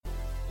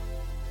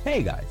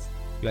Hey guys,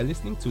 you are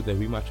listening to the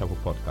Rhema Chapel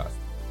podcast,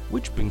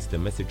 which brings the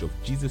message of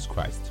Jesus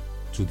Christ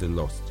to the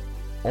lost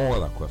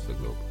all across the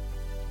globe.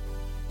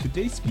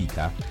 Today's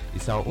speaker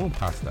is our own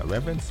pastor,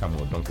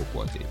 Rev.Samuel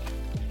Odonkor-Quartey,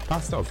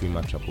 pastor of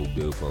Rhema Chapel,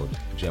 Bielefeld,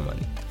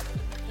 Germany.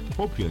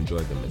 Hope you enjoy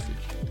the message.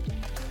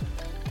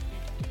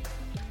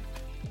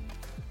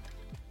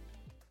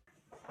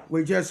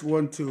 We just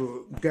want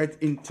to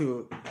get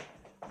into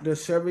the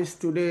service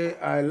today.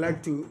 I'd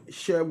like to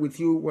share with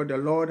you what the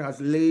Lord has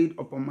laid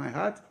upon my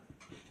heart.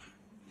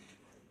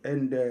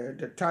 And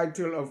the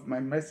title of my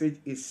message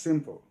is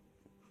simple.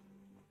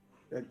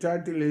 The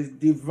title is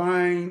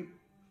Divine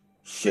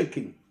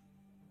Shaking,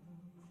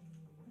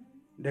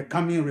 the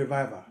Coming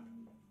Revival.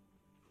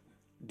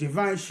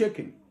 Divine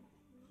Shaking,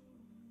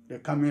 the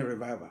Coming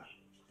Revival.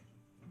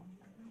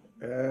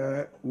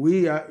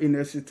 We are in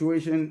a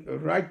situation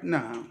right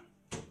now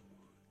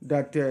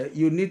that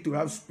you need to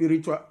have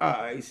spiritual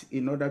eyes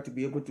in order to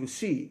be able to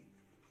see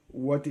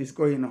what is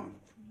going on.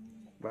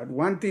 But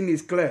one thing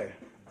is clear.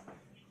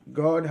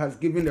 God has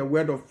given a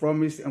word of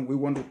promise, and we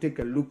want to take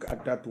a look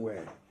at that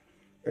word.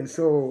 And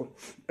so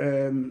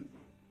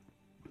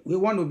we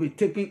want to be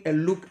taking a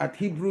look at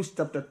Hebrews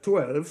chapter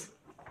 12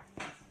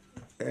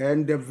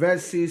 and the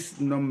verses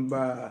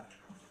number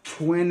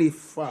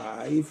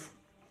 25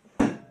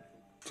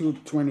 to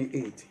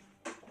 28.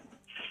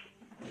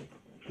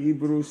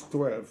 Hebrews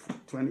 12,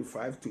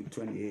 25 to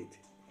 28.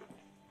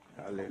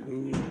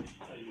 Hallelujah.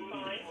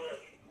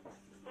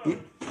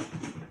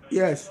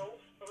 Yes.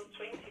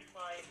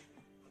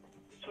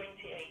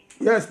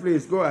 Yes,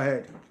 please, go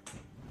ahead. See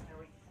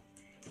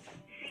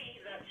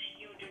that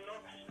you do not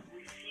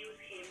refuse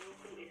him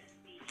who is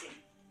speaking.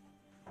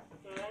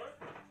 For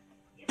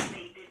if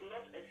they did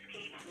not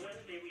escape when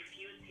they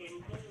refused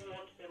him who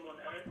warned them on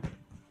earth,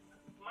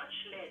 much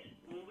less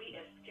will we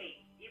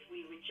escape if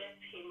we reject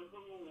him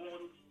who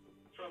warned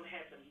from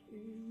heaven.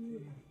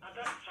 At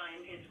that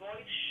time his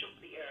voice shook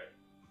the earth,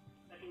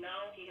 but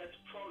now he has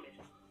promised,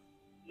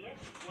 yet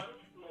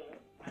once more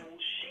I will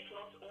shake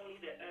not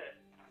only the earth,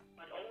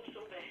 but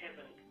also the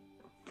heavens.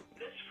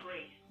 This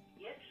phrase,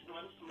 yet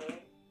once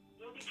more,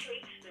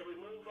 indicates the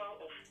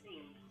removal of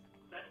things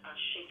that are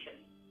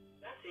shaken.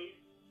 That is,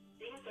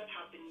 things that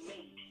have been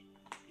made,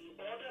 in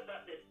order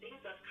that the things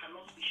that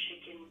cannot be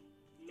shaken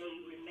may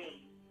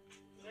remain.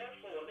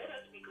 Therefore, let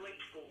us be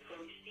grateful for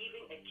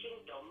receiving a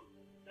kingdom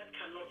that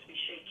cannot be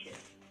shaken,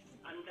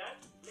 and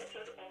that let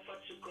us offer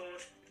to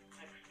God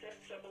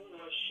acceptable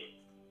worship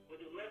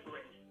with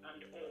reverence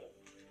and awe.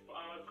 For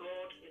our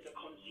God is a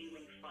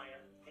consuming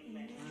fire.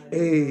 Amen.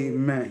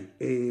 Amen.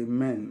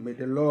 Amen. May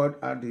the Lord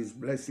add his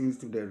blessings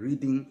to the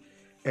reading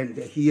and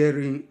the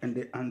hearing and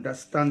the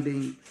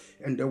understanding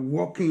and the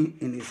walking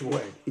in his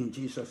word in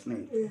Jesus'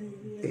 name.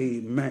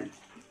 Amen.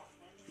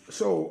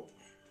 So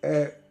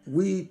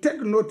we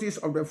take notice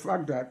of the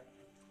fact that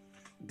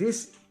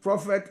this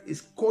prophet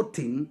is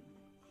quoting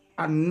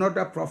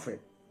another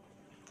prophet.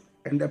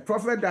 And the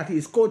prophet that he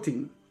is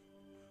quoting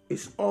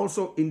is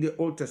also in the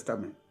Old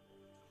Testament.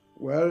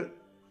 Well,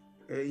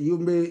 you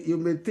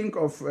may think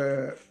of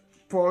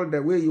Paul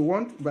the way you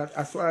want, but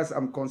as far as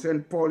I'm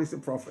concerned, Paul is a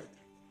prophet.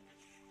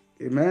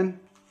 Amen.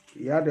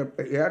 He had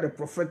a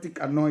prophetic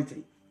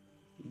anointing.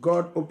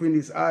 God opened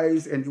his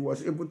eyes and he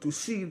was able to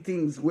see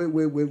things way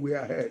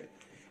ahead.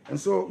 And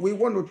so we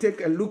want to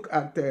take a look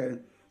at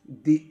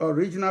the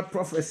original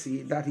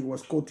prophecy that he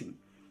was quoting,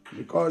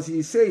 because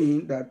he's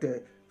saying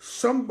that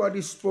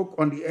somebody spoke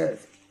on the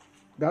earth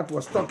that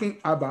was talking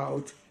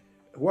about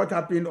what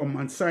happened on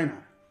Mount Sinai.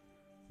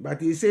 But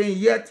he's saying,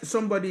 yet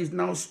somebody is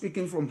now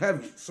speaking from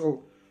heaven.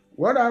 So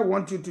what I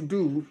want you to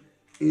do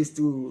is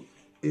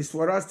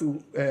for us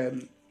to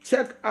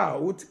check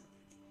out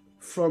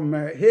from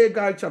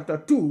Haggai chapter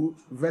 2,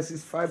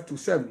 verses 5 to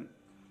 7,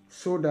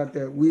 so that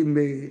we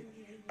may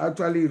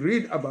actually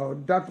read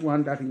about that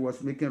one that he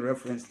was making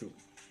reference to.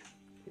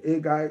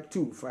 Haggai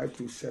 2, 5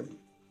 to 7.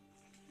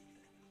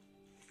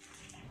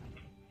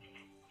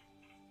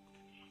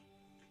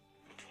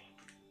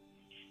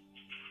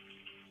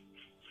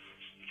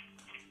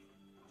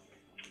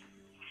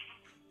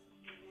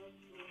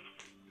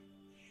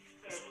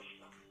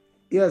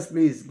 Yes,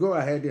 please, go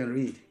ahead and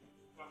read. And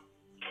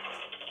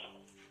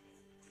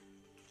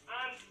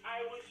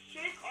I will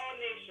shake all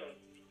nations,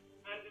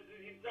 and the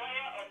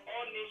desire of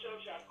all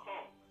nations shall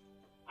come,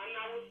 and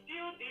I will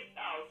steal this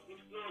out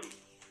with glory,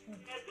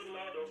 says the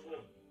Lord of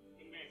hosts.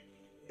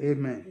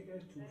 Amen.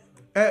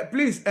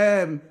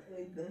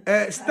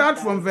 Please, start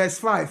from verse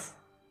 5,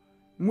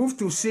 move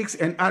to 6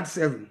 and add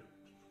 7.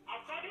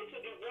 According to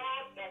the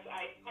word that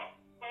I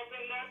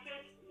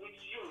covenanted with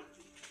you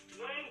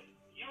when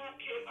you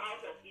came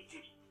out of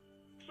Egypt,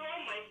 so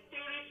my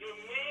spirit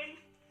remains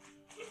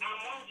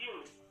among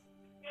you.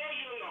 Fear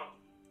you not,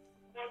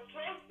 for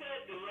so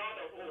said the Lord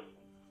of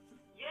hosts.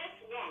 Yet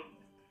once,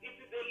 it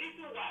is a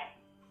little while,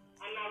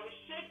 and I will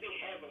shake the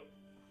heavens,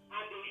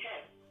 and the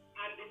earth,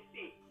 and the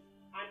sea,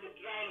 and the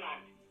dry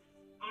land,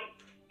 and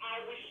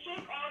I will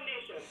shake all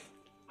nations,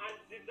 and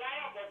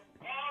desire of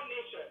all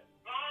nations,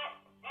 all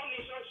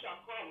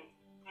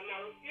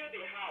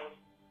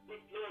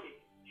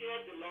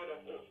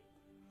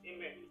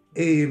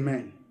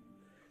Amen.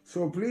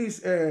 So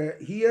please,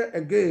 here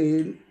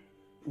again,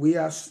 we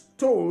are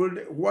told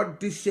what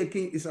this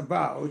shaking is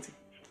about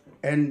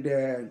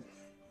and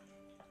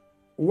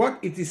what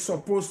it is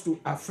supposed to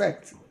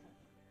affect.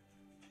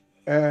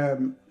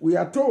 We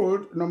are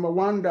told, number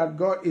one, that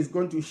God is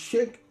going to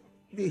shake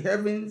the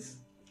heavens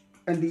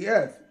and the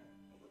earth.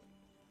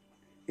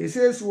 It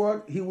says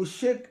what? He will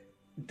shake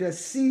the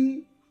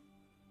sea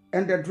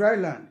and the dry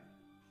land.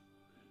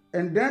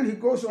 And then he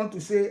goes on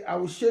to say, I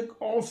will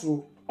shake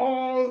also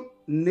all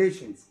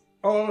nations.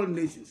 All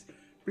nations.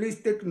 Please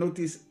take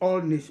notice,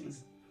 all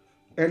nations.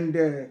 And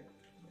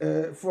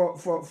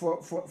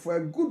for a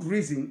good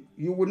reason,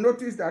 you will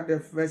notice that the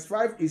verse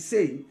 5 is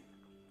saying,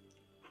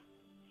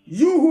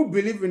 you who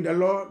believe in the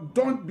Lord,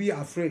 don't be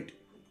afraid.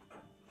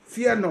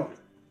 Fear not.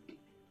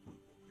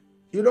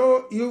 You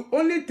know, you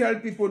only tell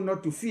people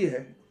not to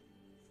fear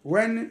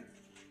when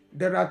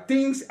there are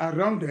things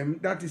around them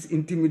that is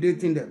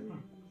intimidating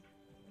them.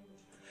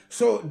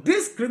 So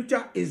this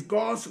scripture is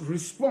God's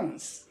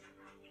response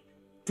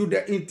to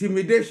the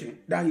intimidation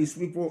that his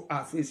people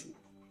are facing.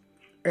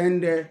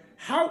 And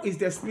how is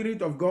the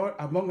Spirit of God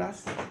among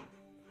us?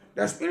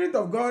 The Spirit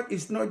of God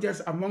is not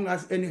just among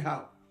us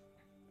anyhow.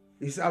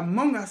 It's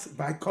among us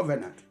by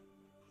covenant.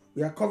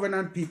 We are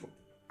covenant people.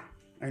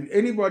 And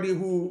anybody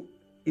who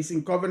is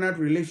in covenant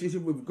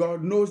relationship with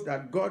God knows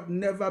that God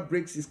never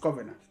breaks his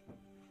covenant.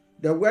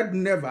 The word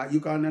never, you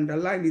can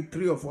underline it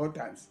 3 or 4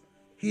 times.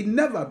 He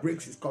never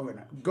breaks his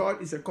covenant.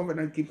 God is a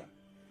covenant keeper.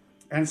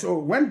 And so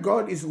when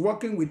God is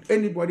working with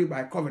anybody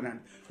by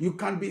covenant, you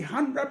can be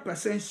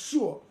 100%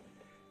 sure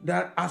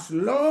that as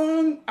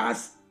long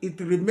as it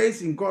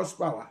remains in God's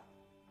power,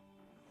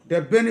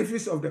 the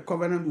benefits of the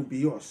covenant will be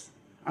yours.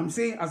 I'm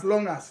saying as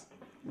long as,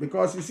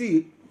 because you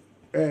see,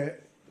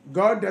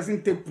 God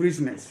doesn't take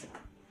prisoners.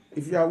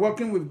 If you are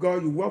working with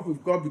God, you work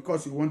with God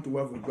because you want to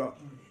work with God.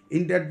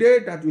 In the day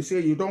that you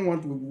say you don't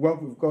want to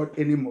work with God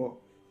anymore,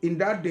 in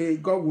that day,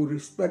 God will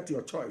respect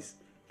your choice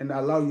and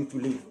allow you to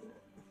live.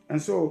 And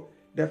so,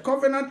 the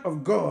covenant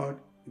of God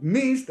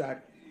means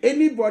that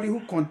anybody who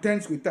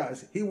contends with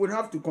us, he would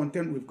have to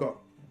contend with God.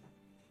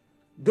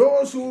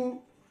 Those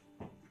who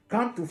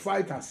come to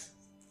fight us,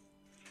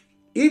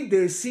 if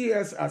they see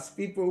us as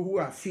people who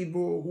are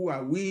feeble, who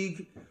are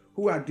weak,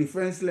 who are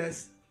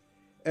defenseless,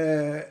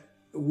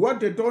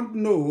 what they don't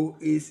know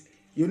is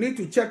you need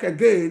to check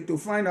again to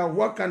find out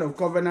what kind of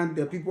covenant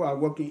the people are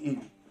working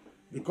in.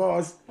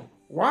 Because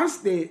once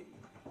they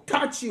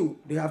touch you,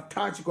 they have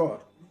touched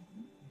God.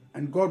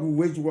 And God will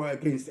wage war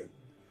against them.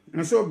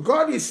 And so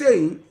God is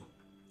saying,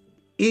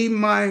 in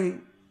my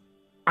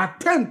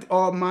attempt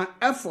or my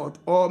effort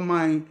or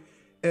my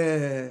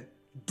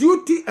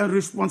duty and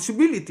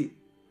responsibility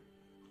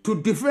to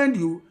defend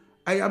you,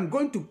 I am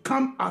going to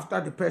come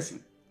after the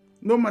person,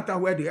 no matter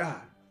where they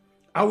are.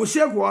 I will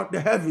shake what? The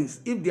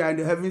heavens. If they are in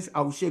the heavens,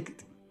 I will shake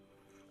it.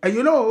 And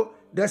you know,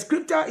 the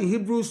scripture in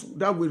Hebrews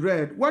that we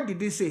read, what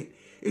did it say?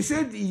 It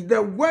said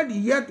the word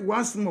yet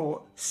once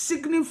more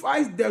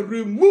signifies the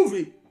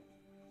removing.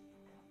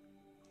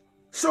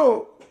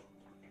 So,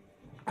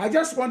 I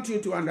just want you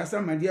to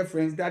understand, my dear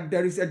friends, that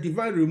there is a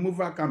divine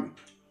remover coming.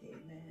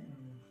 Amen.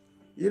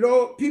 You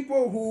know,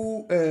 people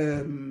who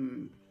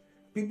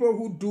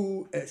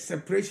do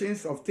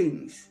separations of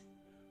things,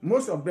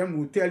 most of them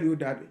will tell you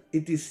that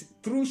it is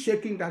through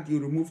shaking that you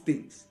remove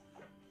things.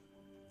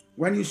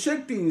 When you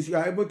shake things, you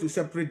are able to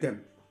separate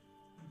them.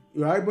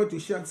 You are able to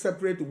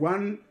separate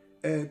one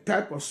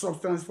type of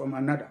substance from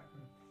another.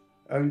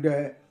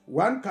 And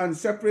one can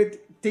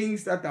separate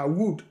things that are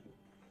wood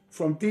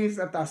from things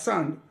that are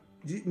sand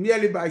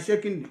merely by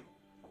shaking them,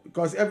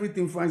 because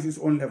everything finds its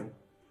own level.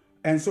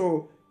 And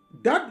so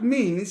that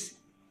means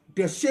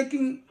the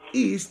shaking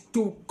is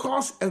to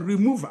cause a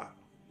removal.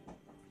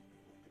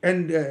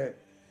 And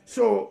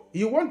so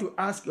you want to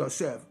ask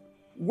yourself,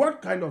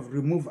 what kind of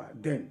remover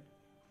then?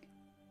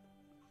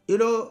 You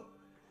know,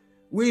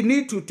 we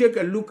need to take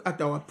a look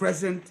at our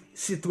present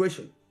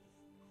situation,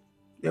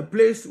 the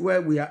place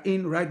where we are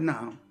in right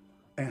now,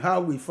 and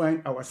how we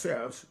find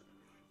ourselves.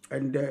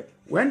 And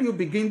when you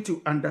begin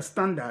to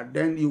understand that,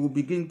 then you will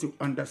begin to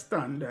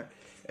understand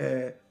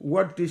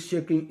what this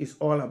shaking is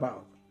all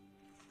about.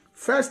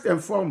 First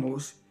and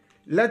foremost,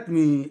 let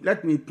me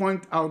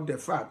point out the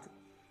fact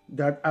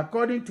that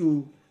according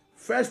to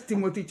 1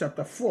 Timothy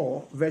chapter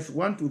 4, verse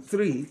 1 to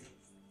 3,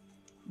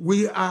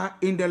 we are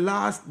in the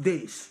last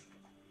days.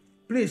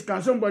 Please,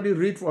 can somebody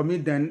read for me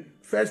then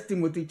 1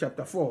 Timothy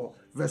chapter 4,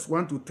 verse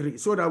 1 to 3,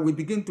 so that we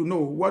begin to know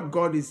what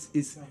God is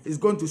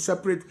going to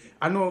separate.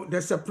 I know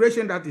the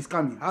separation that is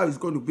coming, how it's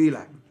going to be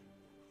like.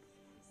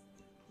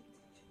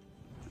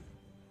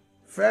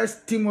 1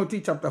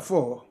 Timothy chapter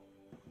 4,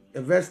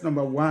 verse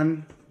number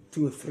 1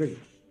 to 3. 1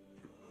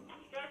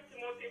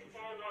 Timothy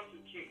 4, 1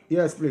 to 3.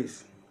 Yes,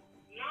 please.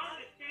 Now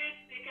the Spirit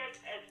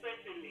speaketh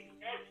expressly,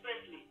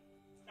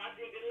 that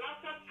in the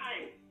latter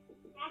time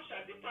some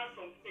shall depart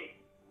from faith,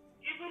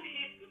 giving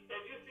heed to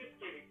seducing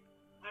spirits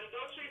and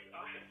doctrines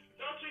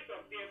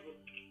of devils,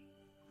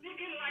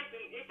 seeking light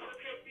in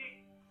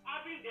hypocrisy,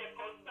 having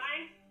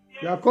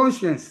their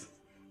conscience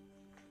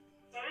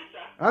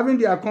Having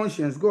their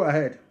conscience, go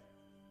ahead.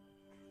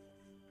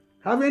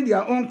 Having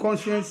their own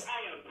conscience,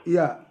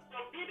 yeah.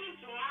 Forbidding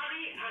to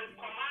marry and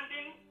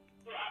commanding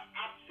to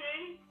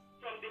abstain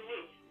from the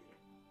meat,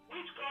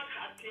 which God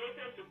has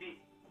created to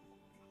be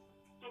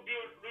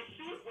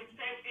received with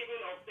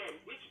thanksgiving of them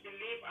which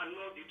believe and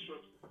know the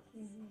truth.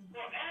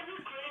 For every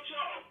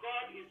creature of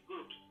God is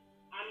good,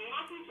 and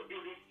nothing to be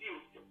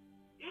refused,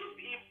 if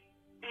it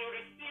be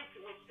received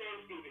with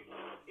thanksgiving.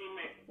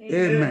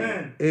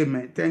 Amen.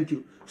 Amen. Thank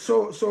you.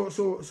 So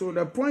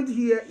the point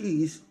here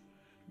is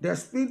the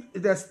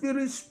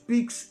Spirit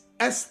speaks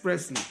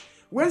expressly.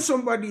 When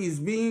somebody is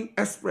being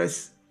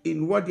expressed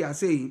in what they are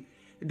saying,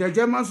 the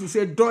Germans will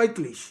say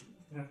deutlich.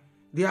 Yeah.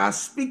 They are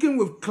speaking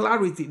with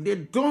clarity. They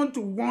don't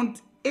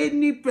want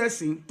any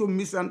person to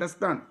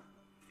misunderstand.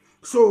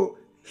 So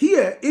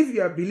here, if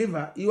you are a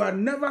believer, you are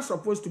never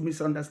supposed to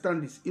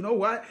misunderstand this. You know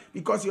why?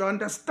 Because your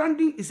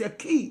understanding is a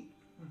key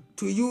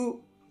to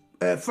you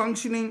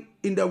functioning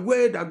in the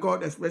way that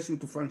God expects you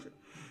to function.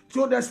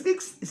 So the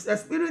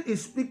Spirit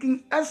is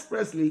speaking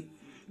expressly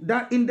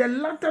that in the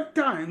latter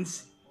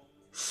times,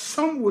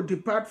 some will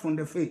depart from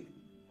the faith.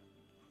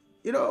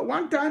 You know,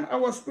 one time I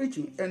was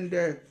preaching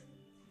and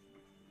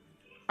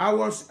I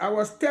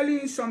was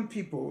telling some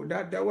people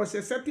that there was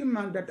a certain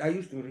man that I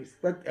used to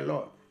respect a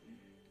lot,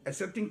 a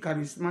certain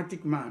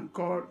charismatic man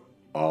called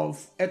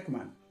of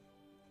Ekman.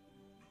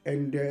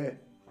 And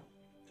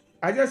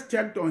I just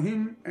checked on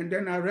him, and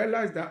then I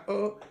realized that,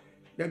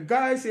 the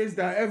guy says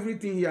that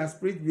everything he has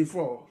preached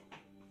before,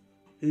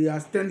 he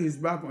has turned his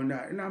back on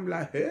that. And I'm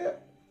like, hey,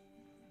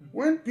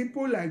 when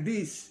people like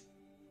this,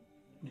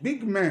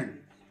 big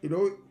men, you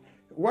know,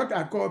 what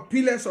I call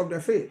pillars of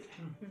the faith,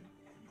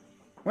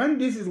 when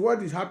this is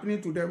what is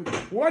happening to them,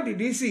 what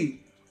did he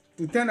see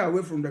to turn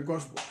away from the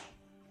gospel?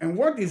 And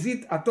what is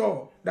it at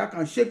all that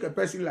can shake a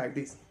person like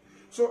this?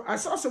 So I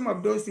saw some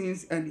of those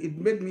things, and it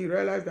made me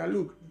realize that,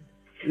 look,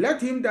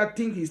 let him that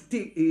think is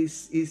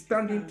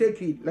standing, take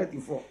heed, let him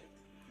fall.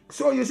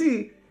 So you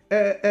see,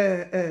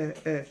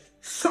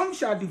 some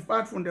shall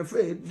depart from the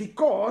faith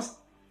because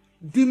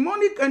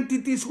demonic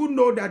entities who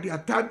know that their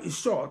time is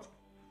short,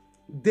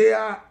 they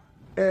are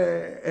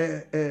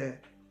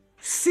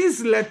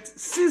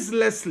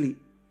ceaselessly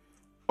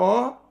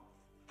or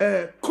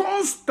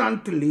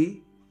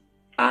constantly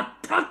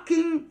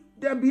attacking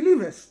the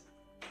believers.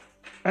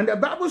 And the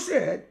Bible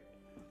said,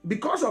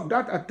 because of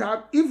that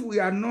attack, if we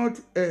are not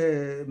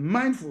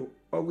mindful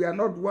or we are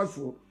not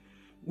watchful,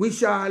 we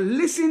shall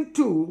listen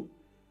to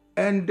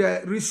and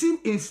receive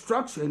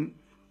instruction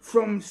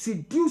from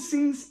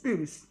seducing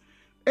spirits.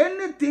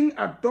 Anything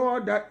at all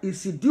that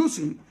is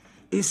seducing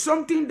is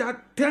something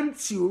that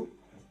tempts you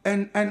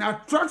and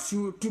attracts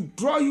you to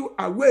draw you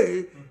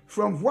away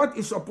from what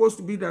is supposed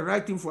to be the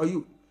right thing for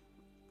you.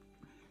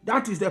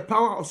 That is the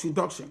power of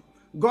seduction.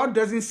 God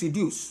doesn't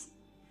seduce.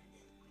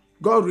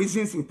 God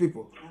reasons with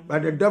people,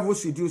 but the devil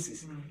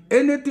seduces.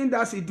 Anything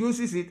that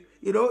seduces it,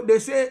 you know, they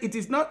say it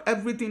is not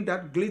everything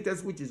that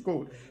glitters which is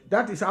gold.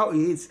 That is how it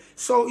is.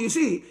 So you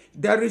see,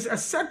 there is a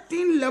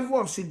certain level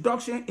of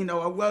seduction in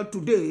our world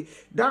today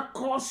that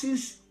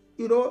causes,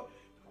 you know,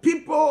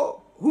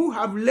 people who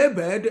have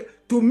labored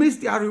to miss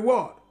their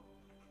reward.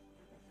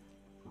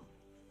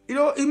 You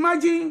know,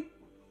 imagine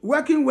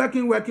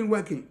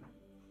working.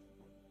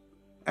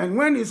 And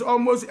when it's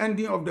almost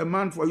ending of the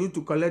month for you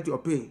to collect your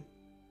pay,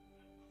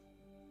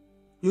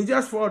 you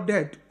just fall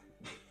dead.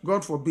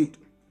 God forbid.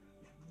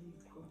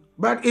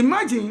 But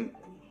imagine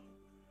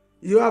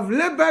you have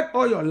labored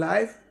all your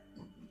life,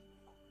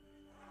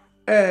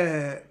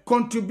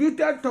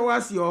 contributed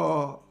towards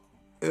your,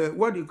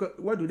 what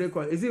do they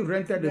call it? Is it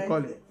rented they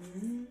call it?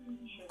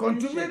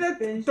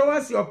 Contributed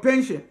towards your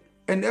pension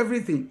and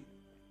everything.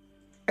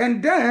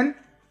 And then,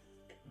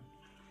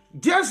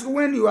 just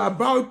when you are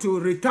about to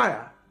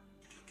retire,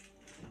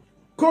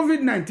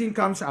 COVID-19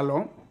 comes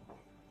along.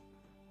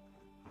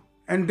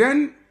 And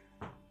then,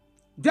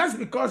 just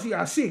because you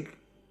are sick,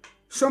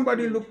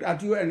 somebody looked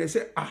at you and they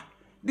said,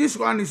 this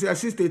one is a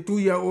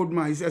 62-year-old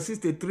man, he's a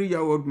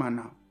 63-year-old man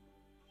now.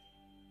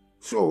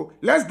 So,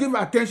 let's give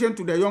attention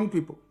to the young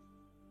people.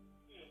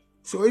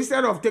 So,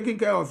 instead of taking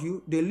care of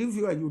you, they leave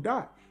you and you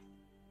die.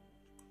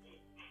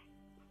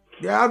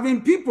 There have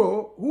been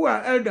people who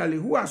are elderly,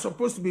 who are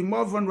supposed to be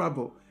more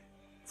vulnerable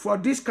for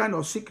this kind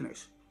of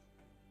sickness.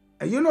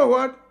 And you know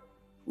what?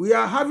 We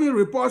are having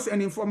reports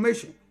and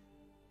information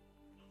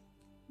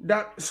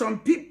that some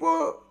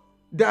people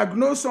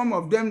diagnosed some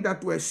of them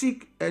that were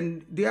sick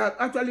and they are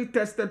actually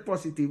tested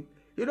positive.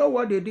 You know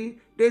what they did?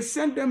 They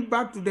sent them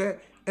back to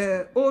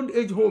the old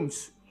age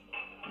homes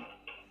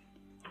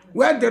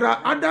where there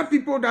are other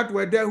people that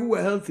were there who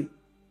were healthy.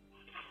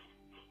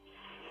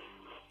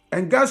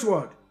 And guess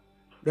what?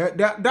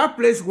 That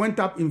place went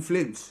up in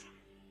flames.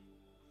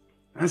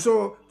 And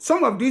so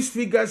some of these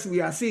figures we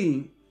are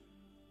seeing,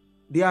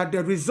 they are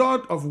the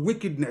result of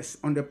wickedness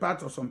on the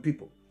part of some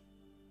people.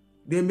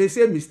 They may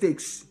say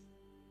mistakes,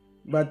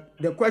 but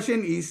the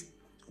question is,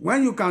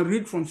 when you can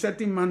read from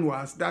certain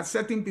manuals that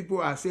certain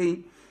people are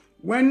saying,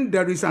 when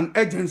there is an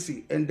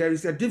urgency and there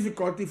is a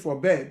difficulty for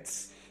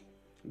births,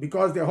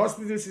 because the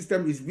hospital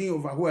system is being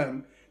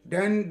overwhelmed,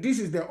 then this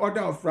is the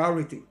order of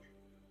priority.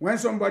 When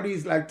somebody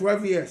is like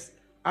 12 years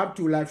up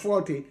to like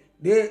 40,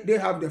 they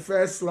have the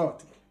first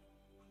slot.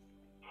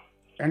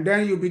 And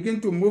then you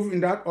begin to move in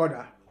that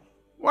order.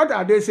 What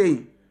are they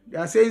saying? They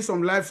are saying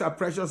some lives are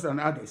precious than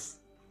others.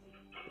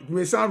 It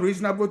may sound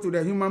reasonable to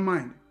the human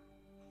mind,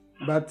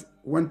 but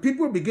when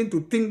people begin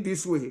to think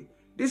this way,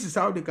 this is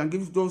how they can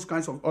give those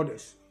kinds of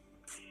orders.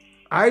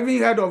 I even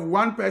heard of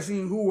one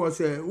person who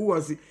was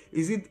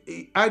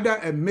either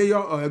a mayor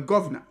or a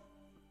governor,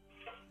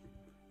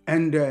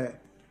 and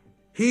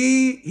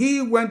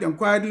he went and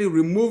quietly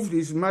removed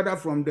his mother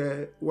from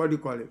the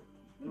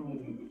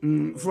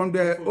from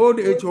the old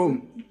age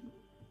home,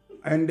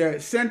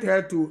 and sent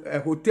her to a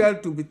hotel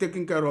to be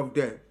taken care of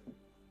there.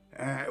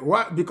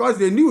 Because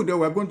they knew they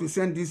were going to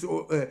send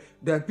the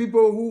older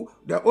people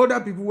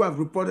who have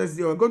reported,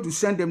 they were going to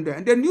send them there,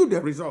 and they knew the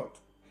result.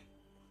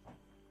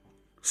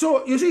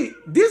 So you see,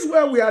 this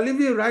world we are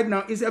living right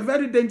now is a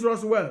very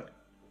dangerous world.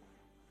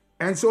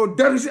 And so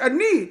there is a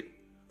need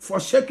for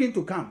shaking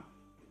to come.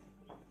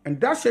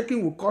 And that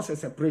shaking will cause a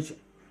separation.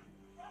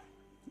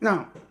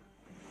 Now,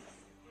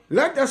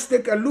 let us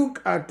take a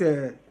look at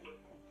 2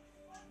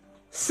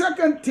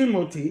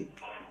 Timothy,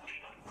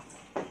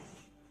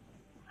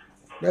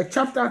 the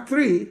chapter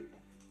 3,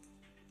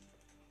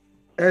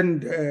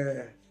 and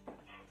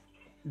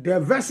the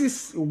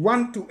verses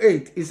 1 to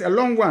 8. It's a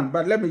long one,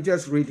 but let me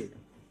just read it.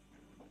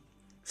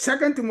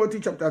 2 Timothy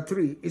chapter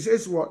 3, it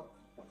says what?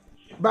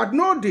 But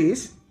know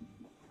this,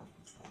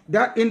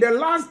 that in the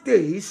last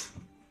days,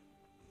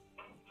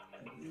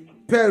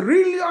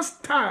 perilous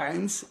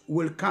times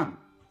will come.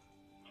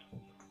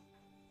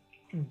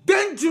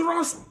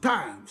 Dangerous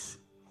times,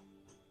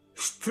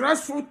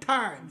 stressful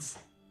times,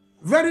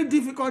 very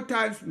difficult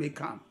times may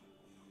come.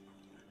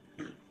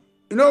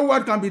 You know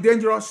what can be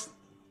dangerous?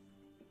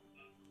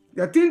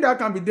 The thing that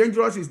can be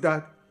dangerous is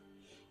that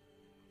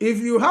if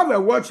you have a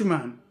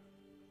watchman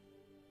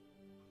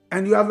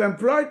and you have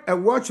employed a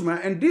watchman,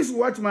 and this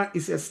watchman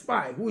is a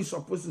spy who is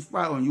supposed to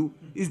spy on you,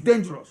 it's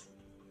dangerous.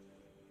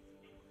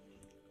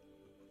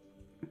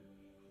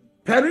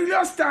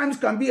 Perilous times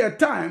can be a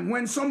time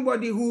when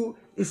somebody who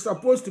is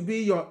supposed to be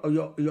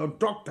your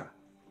doctor,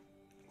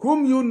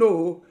 whom you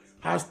know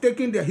has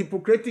taken the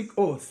Hippocratic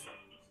oath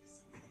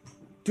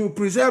to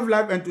preserve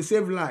life and to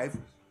save life,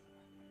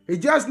 he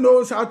just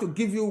knows how to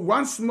give you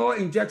one small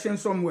injection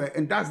somewhere,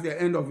 and that's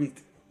the end of it.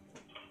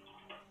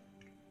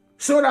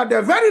 So that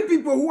the very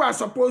people who are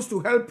supposed to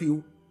help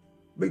you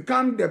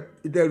become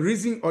the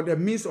reason or the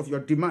means of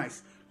your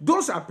demise.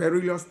 Those are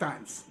perilous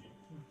times.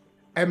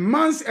 A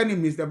man's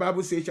enemies, the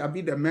Bible says, shall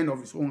be the men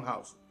of his own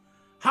house.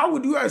 How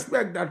would you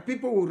expect that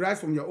people will rise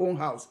from your own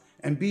house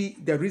and be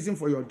the reason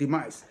for your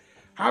demise?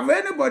 Have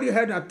anybody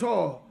heard at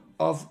all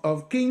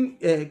of Kim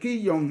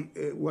Jong,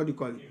 what do you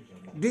call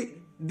it?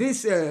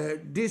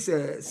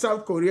 This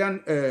South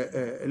Korean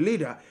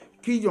leader,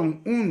 Kim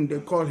Jong-un, they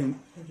call him,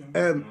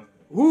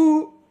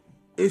 who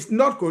is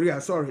North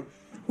Korea, sorry,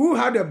 who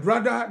had a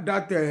brother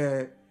that,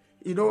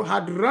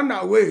 had run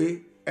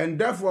away, and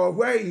therefore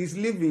where he's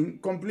living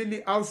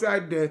completely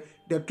outside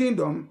the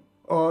kingdom,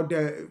 or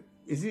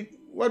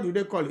what do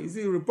they call it? Is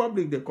it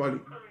republic they call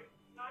it?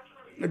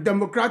 A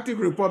democratic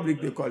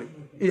republic they call it.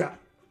 Yeah.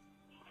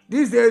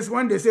 These days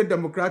when they say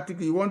democratic,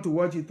 you want to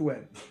watch it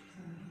well.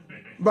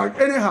 But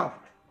anyhow,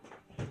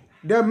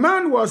 the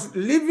man was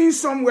living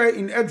somewhere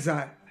in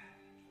exile.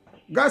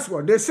 Guess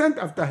what? They sent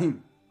after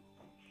him.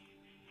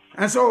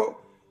 And so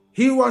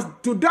he was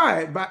to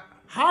die, but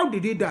how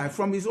did he die?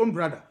 From his own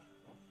brother.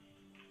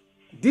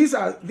 These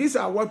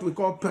are what we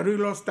call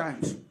perilous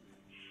times.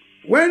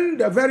 When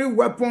the very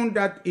weapon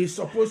that is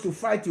supposed to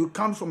fight you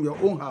comes from your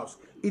own house,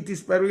 it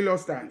is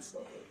perilous times.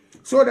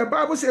 So the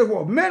Bible says,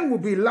 well, men will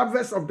be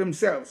lovers of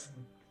themselves,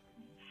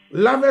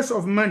 lovers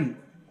of money,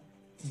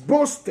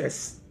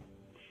 boasters,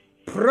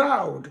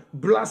 proud,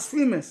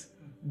 blasphemous,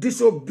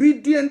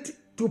 disobedient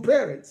to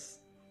parents,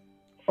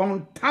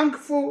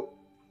 unthankful,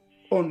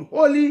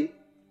 unholy,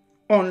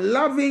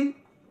 unloving,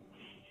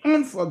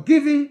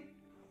 unforgiving,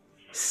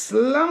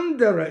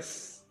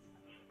 slanderous,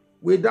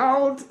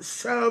 without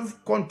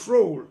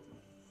self-control,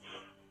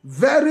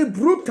 very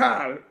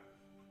brutal.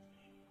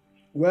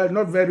 Well,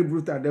 not very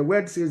brutal. The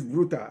word says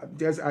brutal. I'm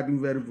just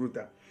adding very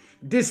brutal.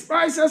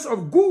 Despisers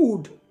of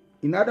good.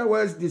 In other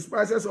words,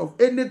 despisers of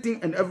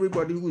anything and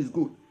everybody who is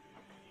good.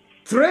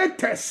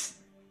 Traitors.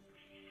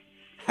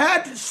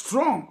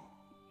 Headstrong.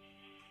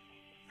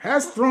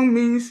 Headstrong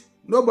means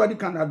nobody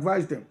can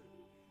advise them.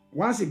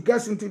 Once it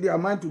gets into their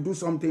mind to do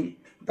something,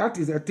 that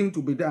is a thing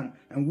to be done.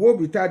 And woe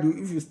betide you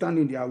if you stand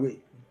in their way.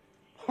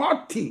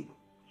 Haughty.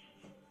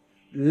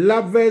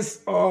 Lovers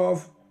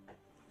of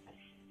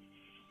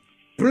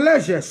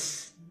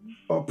pleasures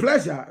or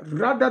pleasure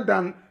rather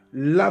than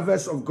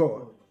lovers of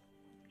God.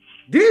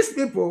 These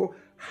people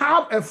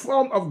have a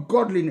form of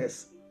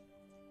godliness,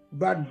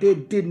 but they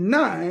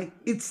deny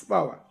its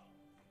power.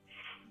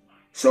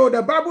 So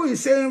the Bible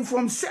is saying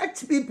from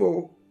such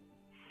people,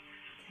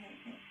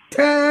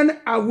 turn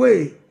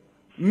away,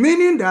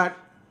 meaning that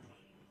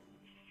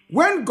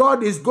when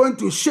God is going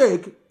to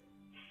shake,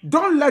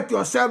 don't let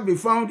yourself be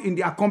found in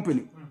their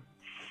company.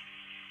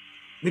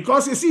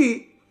 Because you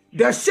see,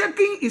 the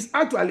shaking is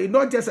actually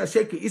not just a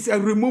shaking, it's a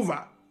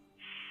remover.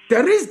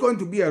 There is going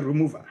to be a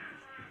remover.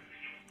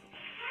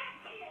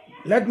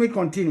 Let me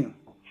continue.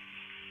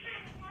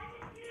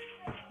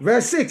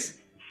 Verse 6.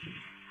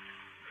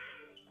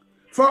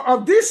 For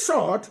of this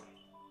sort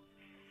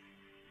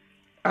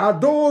are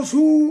those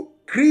who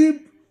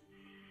creep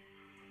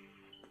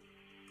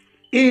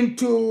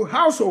into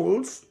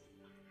households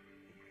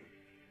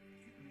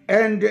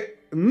and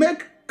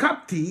make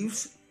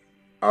captives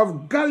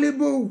of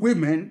gullible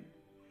women,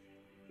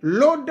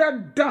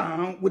 loaded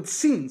down with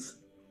sins,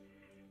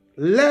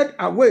 led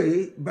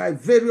away by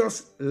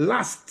various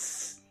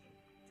lusts,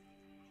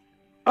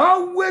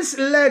 always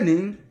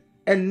learning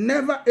and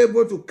never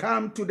able to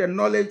come to the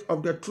knowledge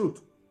of the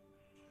truth.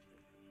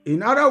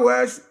 In other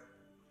words,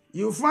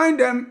 you find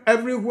them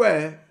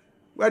everywhere,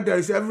 where there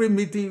is every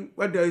meeting,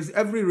 where there is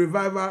every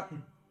revival,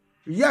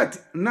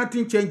 yet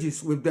nothing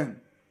changes with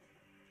them.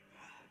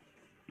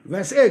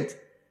 Verse 8.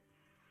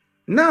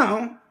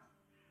 Now,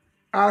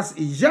 as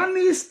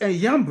Jannes and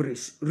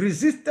Jambres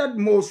resisted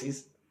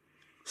Moses,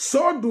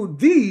 so do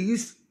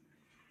these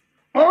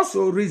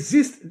also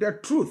resist the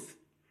truth.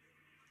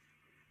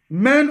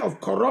 Men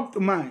of corrupt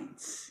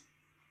minds,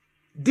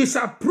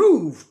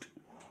 disapproved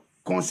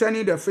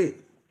concerning the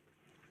faith.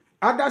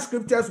 Other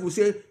scriptures will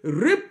say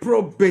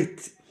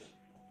reprobate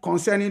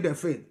concerning the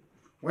faith.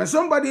 When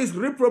somebody is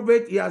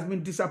reprobate, he has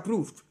been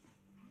disapproved,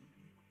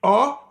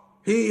 or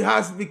he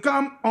has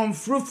become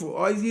unfruitful,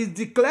 or he is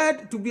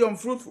declared to be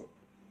unfruitful.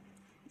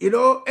 You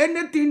know,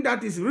 anything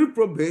that is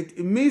reprobate,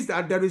 it means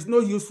that there is no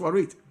use for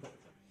it.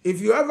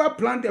 If you ever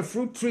plant a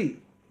fruit tree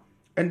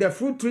and the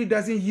fruit tree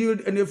doesn't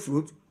yield any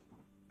fruit,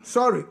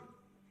 sorry,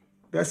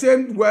 the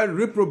same word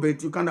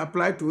reprobate you can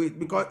apply to it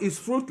because it's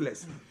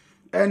fruitless.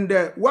 And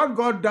what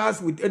God does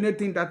with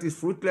anything that is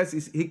fruitless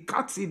is he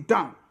cuts it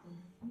down.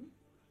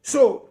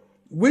 So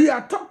we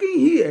are talking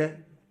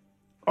here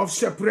of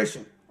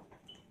separation.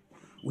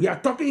 We are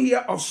talking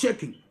here of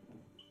shaking.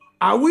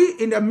 Are we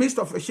in the midst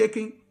of a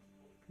shaking?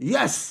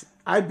 Yes,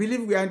 I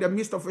believe we are in the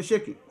midst of a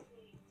shaking.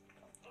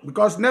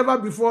 Because never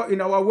before in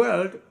our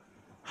world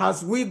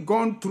has we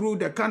gone through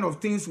the kind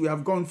of things we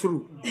have gone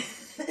through.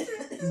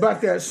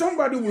 But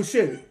somebody will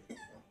say,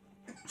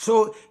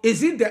 so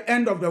is it the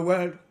end of the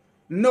world?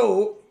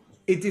 No,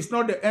 it is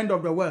not the end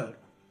of the world.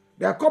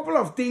 There are a couple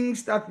of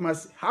things that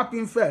must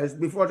happen first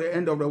before the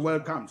end of the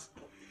world comes.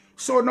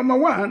 So number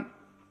one,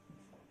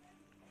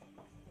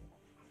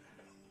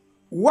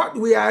 what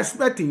we are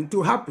expecting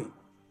to happen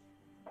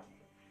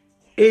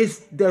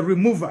is the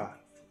removal.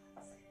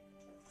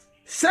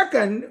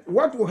 Second,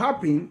 what will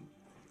happen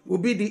will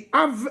be the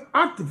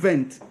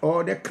advent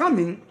or the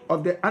coming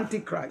of the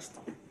Antichrist.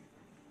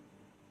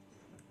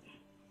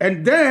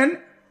 And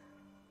then,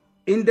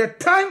 in the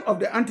time of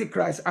the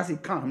Antichrist as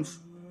it comes,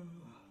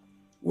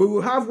 we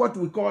will have what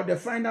we call the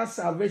final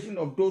salvation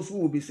of those who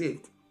will be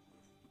saved.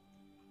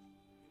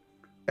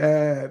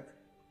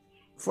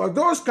 For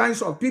those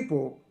kinds of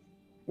people,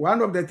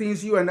 one of the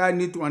things you and I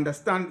need to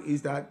understand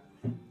is that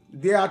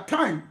their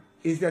time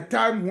is the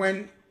time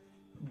when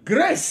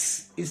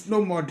grace is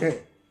no more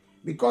there.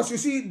 Because you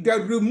see, the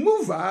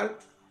removal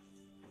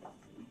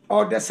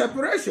or the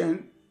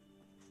separation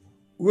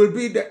will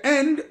be the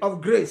end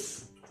of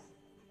grace.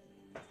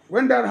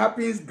 When that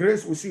happens,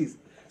 grace will cease.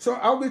 So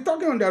I'll be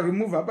talking on the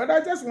removal, but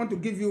I just want to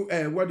give you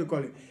what they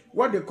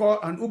call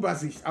an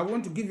Übersicht. I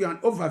want to give you an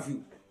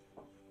overview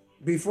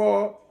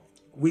before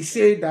we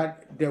say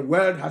that the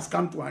world has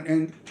come to an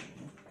end.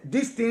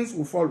 These things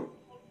will follow.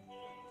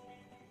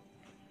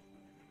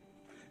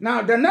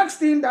 Now, the next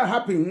thing that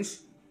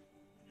happens,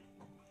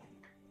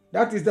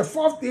 that is the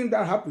fourth thing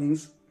that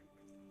happens,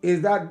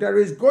 is that there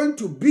is going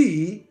to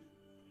be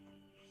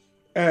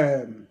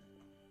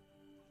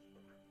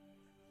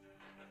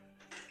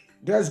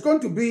there's going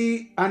to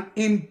be an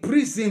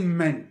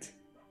imprisonment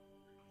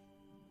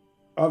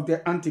of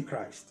the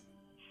Antichrist.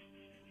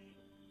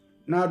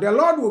 Now, the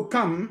Lord will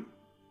come,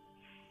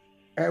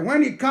 and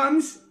when he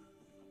comes,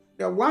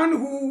 the one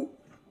who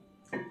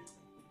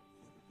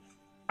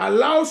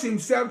allows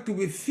himself to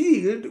be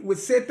filled with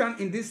Satan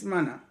in this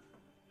manner,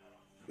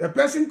 the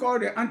person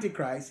called the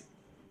Antichrist,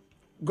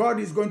 God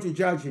is going to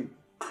judge him.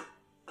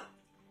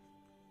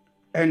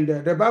 And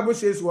the Bible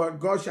says, well,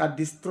 God shall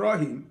destroy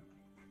him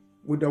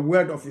with the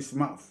word of his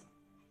mouth.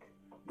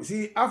 You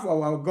see, after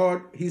our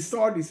God, his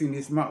sword is in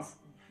his mouth.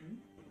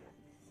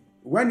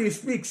 When he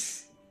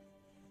speaks,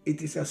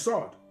 it is a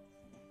sword.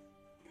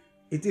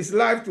 It is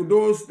life to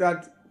those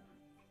that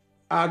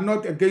are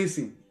not against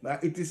him,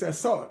 but it is a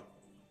sword,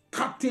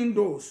 cutting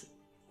those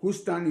who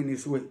stand in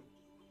his way.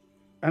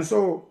 And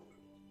so,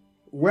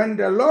 when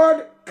the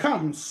Lord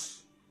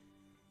comes,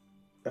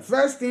 the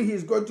first thing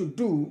he's going to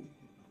do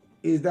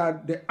is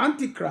that the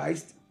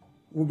Antichrist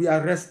will be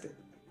arrested.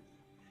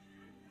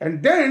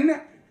 And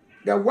then,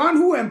 the one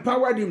who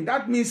empowered him,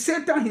 that means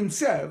Satan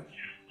himself,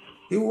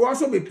 he will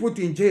also be put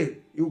in jail.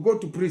 He will go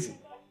to prison.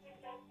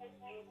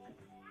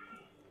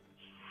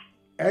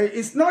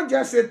 It's not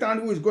just Satan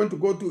who is going to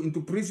go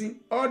into prison,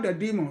 all the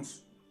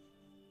demons.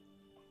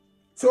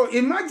 So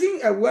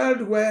imagine a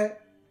world where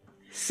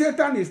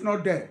Satan is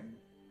not there,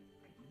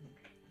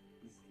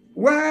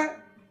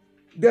 where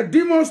the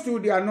demons too,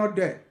 they are not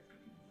there.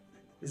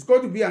 It's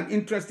going to be an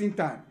interesting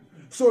time.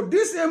 So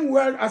this same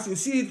world as you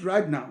see it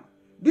right now,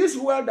 this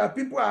world that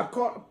people are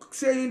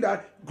saying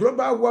that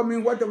global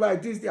warming, whatever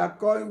it is they are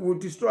calling, will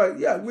destroy.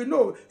 Yeah, we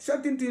know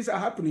certain things are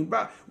happening.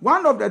 But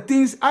one of the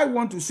things I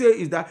want to say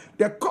is that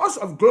the cause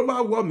of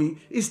global warming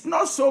is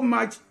not so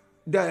much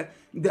the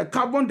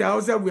carbon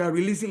dioxide we are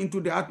releasing into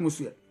the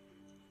atmosphere.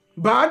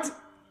 But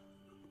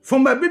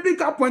from a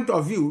biblical point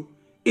of view,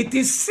 it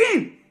is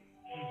sin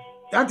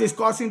that is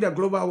causing the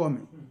global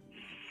warming.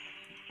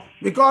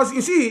 Because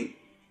you see,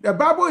 the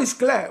Bible is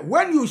clear.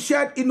 When you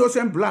shed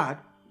innocent blood,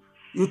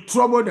 you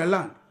trouble the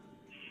land.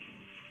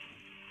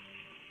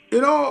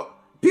 You know,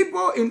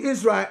 people in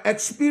Israel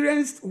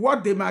experienced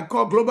what they might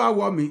call global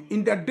warming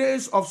in the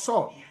days of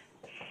Saul.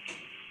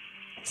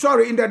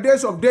 In the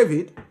days of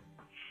David,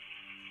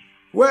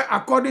 where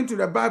according to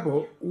the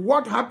Bible,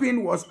 what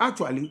happened was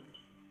actually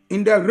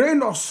in the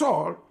reign of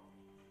Saul,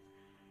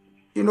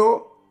 you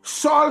know,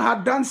 Saul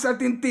had done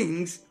certain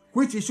things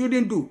which he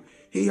shouldn't do.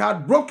 He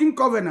had broken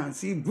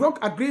covenants. He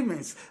broke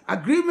agreements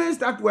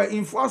that were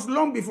enforced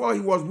long before he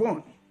was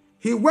born.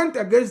 He went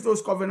against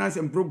those covenants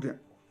and broke them.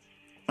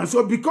 And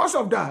so because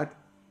of that,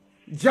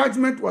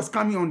 judgment was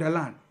coming on the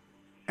land.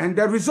 And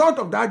the result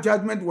of that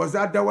judgment was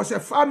that there was a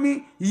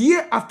famine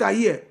year after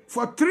year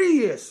for 3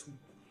 years.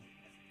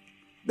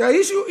 The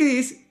issue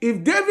is,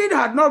 if David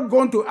had not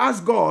gone to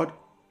ask God,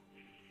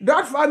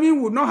 that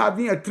famine would not have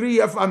been a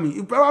 3-year famine.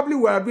 It probably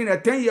would have been a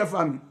 10-year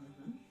famine.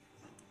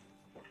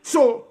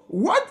 So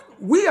what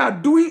we are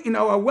doing in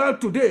our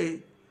world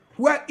today,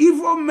 where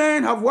evil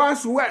men have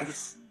worse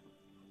works,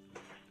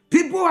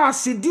 people who are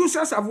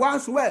seducers have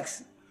worse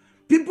works,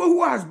 people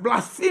who are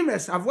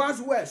blasphemers have worse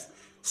works.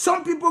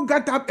 Some people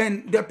get up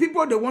and the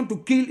people they want to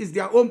kill is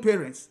their own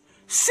parents.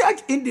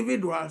 Such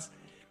individuals,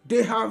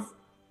 they have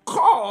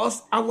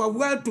caused our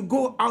world to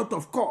go out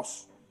of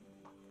course.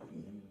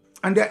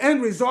 And the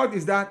end result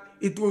is that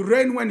it will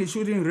rain when it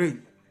shouldn't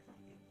rain.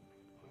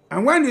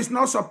 And when it's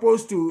not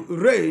supposed to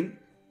rain,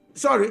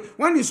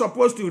 when it's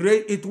supposed to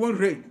rain, it won't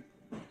rain.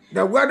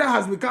 The weather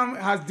has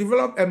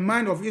developed a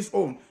mind of its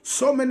own.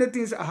 So many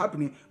things are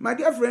happening. My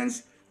dear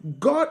friends,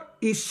 God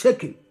is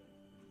shaking.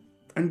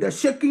 And the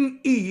shaking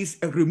is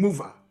a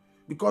remover,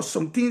 because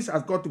some things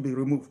have got to be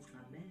removed.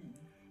 Amen.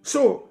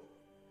 So,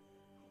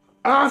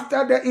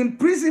 after the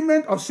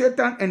imprisonment of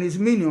Satan and his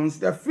minions,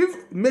 the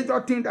fifth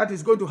major thing that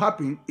is going to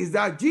happen is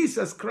that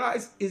Jesus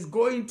Christ is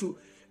going to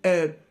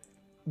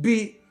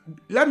be,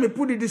 let me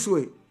put it this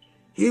way,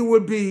 he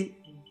will be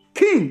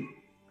king,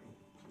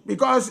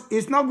 because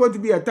it's not going to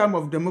be a time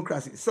of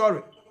democracy.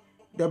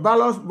 The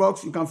ballot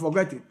box, you can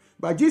forget it.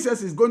 But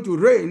Jesus is going to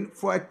reign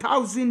for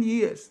 1,000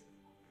 years.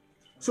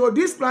 So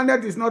this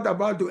planet is not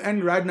about to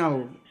end right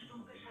now.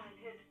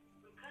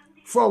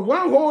 For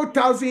one whole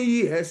 1,000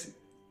 years,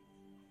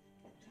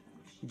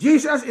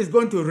 Jesus is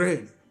going to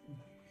reign,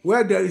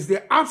 where there is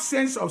the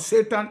absence of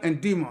Satan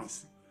and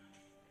demons.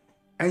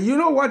 And you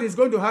know what is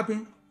going to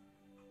happen?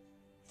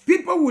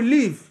 People will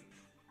live.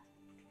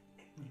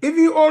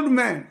 Even old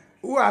men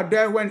who are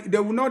there, when they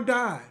will not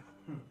die.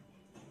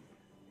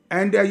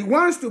 And the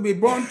ones to be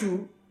born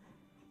to,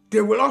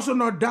 they will also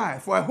not die.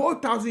 For a whole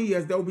 1,000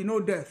 years, there will be no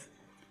death.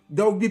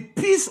 There will be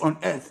peace on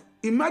earth.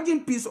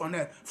 Imagine peace on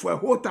earth for a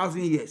whole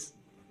 1,000 years.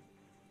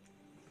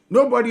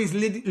 Nobody is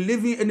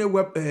lifting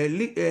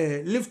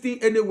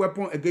any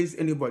weapon against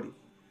anybody.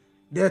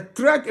 The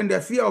threat and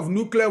the fear of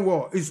nuclear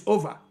war is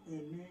over.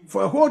 Amen.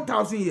 For a whole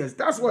 1,000 years.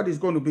 That's what it's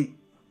going to be.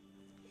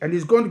 And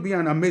it's going to be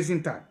an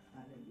amazing time.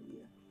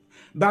 Hallelujah.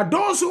 But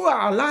those who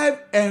are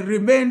alive and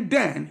remain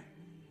then,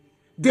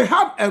 they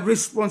have a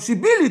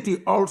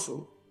responsibility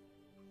also,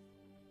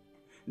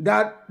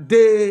 that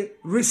they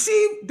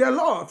receive the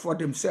Lord for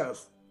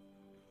themselves.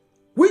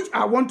 Which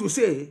I want to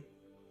say,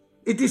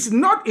 it is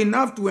not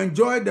enough to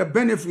enjoy the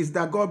benefits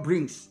that God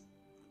brings.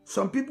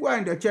 Some people are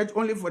in the church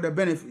only for the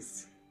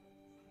benefits.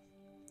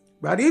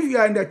 But if you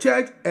are in the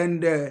church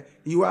and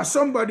you are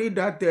somebody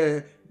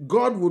that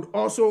God would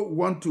also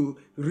want to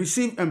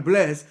receive and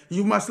bless,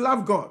 you must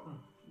love God.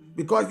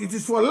 Because it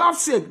is for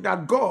love's sake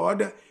that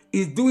God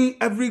is doing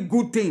every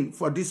good thing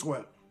for this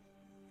world.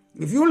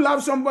 If you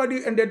love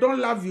somebody and they don't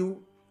love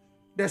you,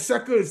 the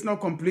circle is not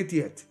complete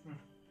yet.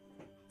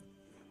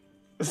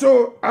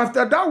 So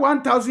after that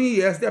 1,000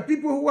 years, the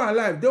people who are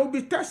alive, they will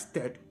be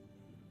tested.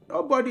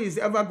 Nobody is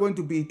ever going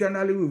to be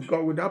eternally with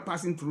God without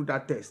passing through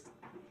that test.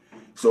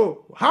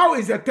 So how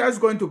is the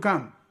test going to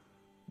come?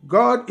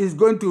 God is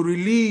going to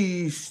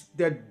release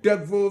the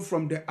devil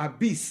from the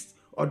abyss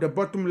or the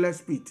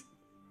bottomless pit.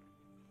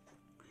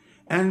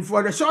 And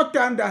for the short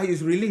time that he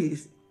is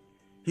released,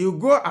 he will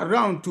go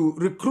around to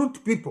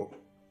recruit people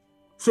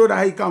so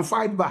that he can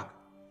fight back,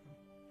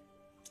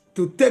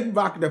 to take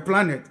back the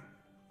planet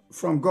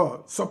from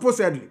God,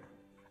 supposedly,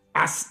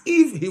 as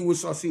if he will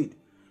succeed.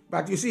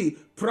 But you see,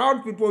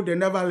 proud people, they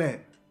never learn.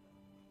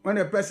 When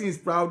a person is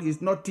proud,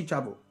 he's not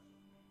teachable.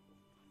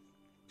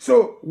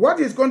 So what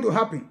is going to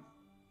happen?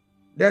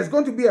 There's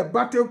going to be a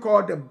battle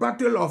called the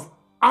Battle of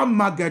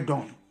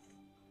Armageddon.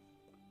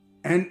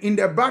 And in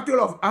the Battle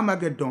of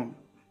Armageddon,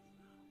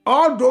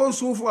 all those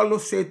who follow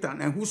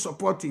Satan and who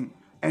support him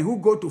and who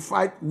go to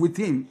fight with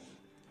him,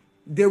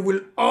 they will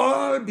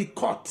all be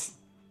caught.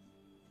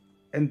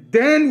 And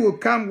then will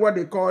come what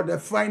they call the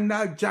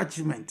final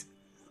judgment.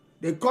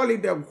 They call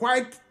it the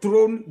white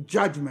throne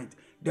judgment.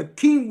 The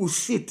king will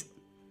sit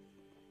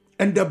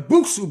and the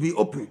books will be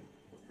open.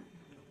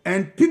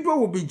 And people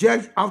will be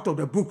judged out of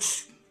the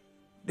books.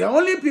 The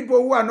only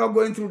people who are not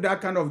going through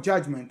that kind of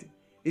judgment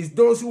is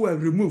those who were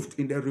removed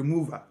in the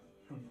remover.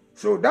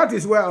 So that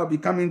is where I'll be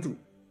coming to.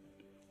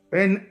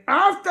 And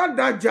after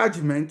that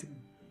judgment,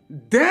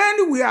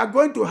 then we are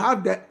going to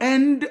have the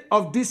end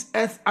of this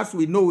earth as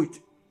we know it.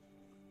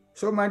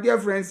 So my dear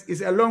friends,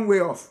 it's a long way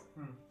off.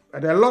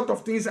 But a lot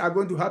of things are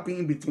going to happen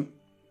in between.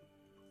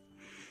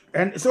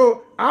 And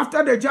so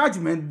after the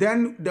judgment,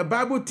 then the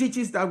Bible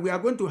teaches that we are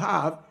going to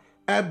have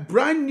a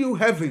brand new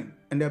heaven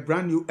and a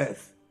brand new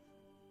earth.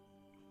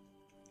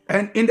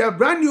 And in the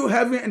brand new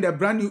heaven and the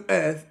brand new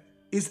earth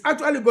is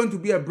actually going to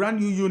be a brand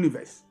new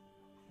universe,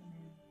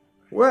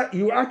 where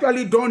you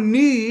actually don't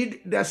need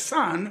the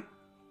sun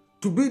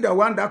to be the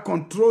one that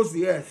controls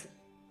the earth.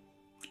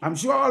 I'm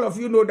sure all of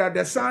you know that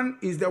the sun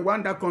is the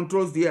one that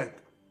controls the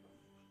earth.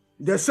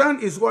 The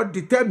sun is what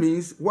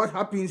determines what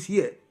happens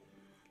here.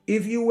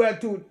 If you were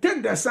to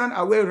take the sun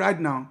away right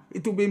now,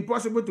 it would be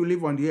impossible to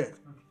live on the earth.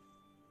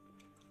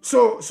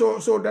 So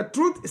the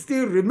truth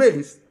still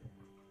remains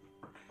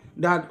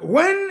that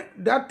when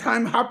that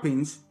time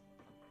happens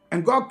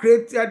and God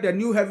created the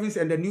new heavens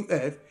and the new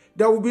earth,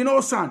 there will be no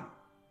sun.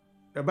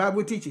 The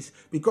Bible teaches,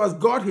 because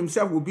God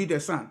himself will be the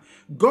sun.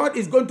 God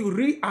is going to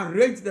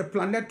rearrange the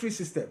planetary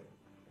system.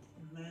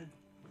 Amen.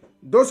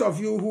 Those of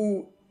you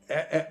who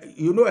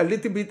you know a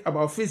little bit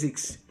about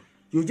physics,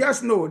 you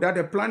just know that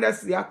the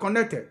planets, they are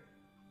connected.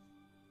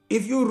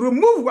 If you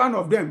remove one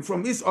of them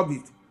from its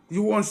orbit,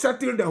 you will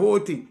unsettle the whole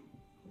thing.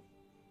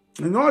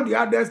 And all the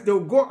others,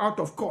 they'll go out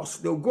of course.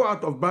 They'll go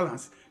out of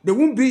balance. They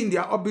won't be in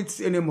their orbits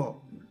anymore.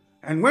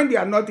 And when they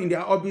are not in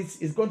their orbits,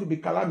 it's going to be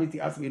calamity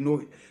as we know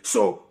it.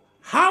 So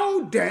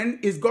how then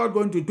is God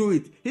going to do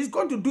it? He's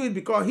going to do it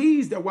because he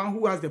is the one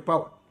who has the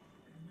power.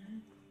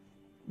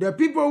 The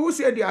people who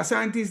say they are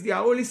scientists, they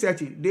are only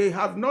searching. They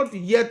have not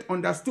yet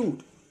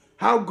understood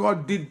how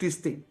God did this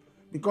thing.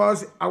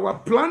 Because our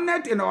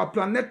planet and our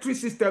planetary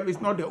system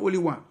is not the only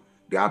one.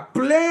 There are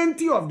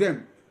plenty of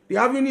them. They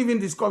haven't even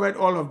discovered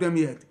all of them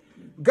yet.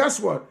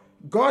 Guess what?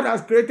 God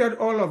has created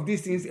all of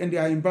these things and they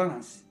are in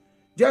balance.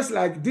 Just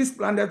like this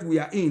planet we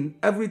are in,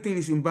 everything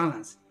is in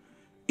balance.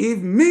 If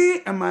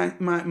me and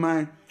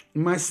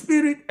my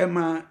spirit and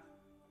my,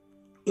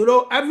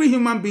 every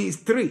human being is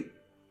three.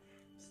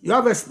 You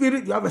have a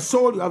spirit, you have a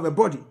soul, you have a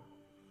body.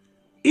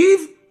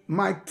 If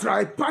my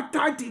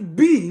tripartite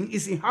being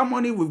is in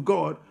harmony with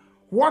God,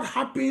 what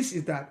happens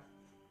is that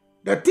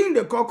the thing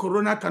they call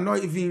corona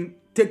cannot even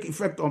take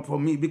effect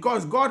on me,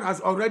 because God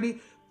has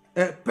already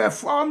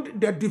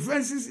performed the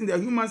defenses in the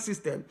human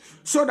system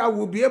so that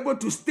we'll be able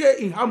to stay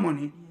in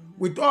harmony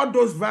with all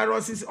those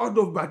viruses, all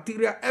those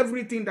bacteria,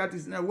 everything that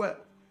is in the world.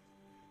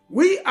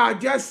 We are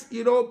just,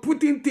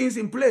 putting things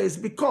in place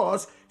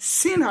because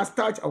sin has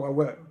touched our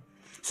world.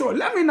 So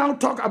let me now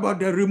talk about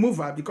the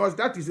remover, because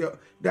that is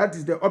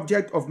the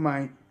object of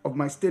my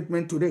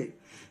statement today.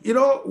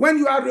 When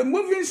you are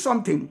removing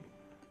something,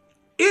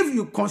 if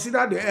you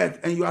consider the earth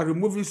and you are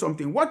removing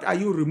something, what are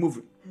you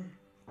removing?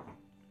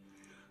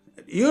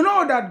 You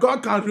know that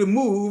God can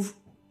remove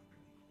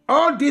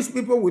all these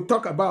people we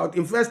talk about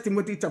in 1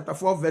 Timothy chapter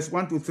 4, verse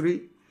 1 to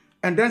 3,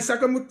 and then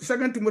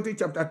 2 Timothy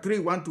chapter 3,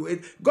 1 to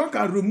 8. God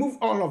can remove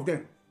all of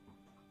them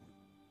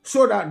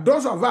so that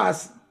those of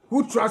us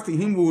who trust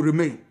in him will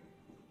remain.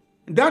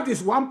 That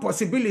is one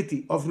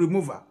possibility of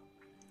removal.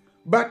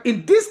 But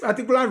in this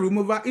particular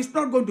removal, it's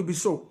not going to be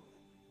so.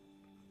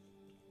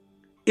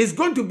 It's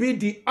going to be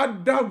the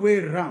other way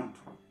around.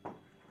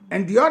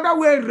 And the other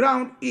way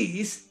around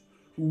is,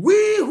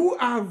 we who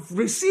have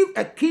received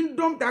a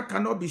kingdom that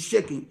cannot be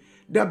shaken,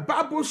 the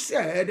Bible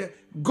said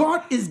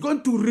God is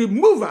going to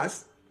remove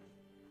us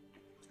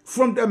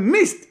from the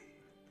midst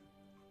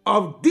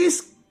of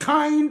this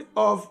kind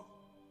of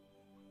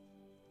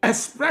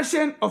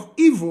expression of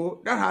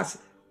evil that has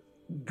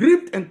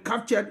gripped and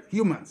captured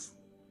humans.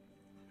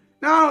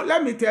 Now,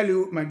 let me tell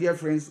you, my dear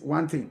friends,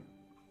 one thing.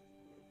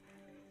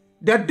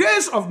 The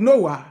days of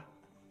Noah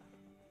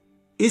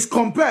is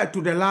compared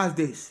to the last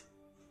days.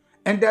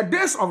 And the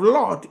days of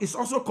Lot is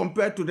also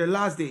compared to the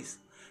last days.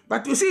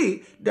 But you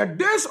see, the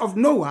days of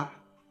Noah,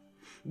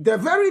 the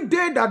very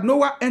day that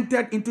Noah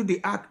entered into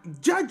the ark,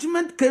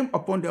 judgment came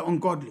upon the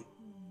ungodly.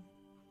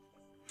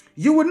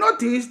 You will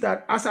notice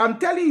that as I'm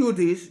telling you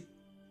this,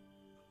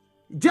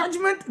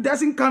 judgment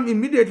doesn't come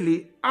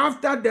immediately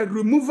after the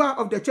removal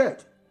of the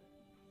church.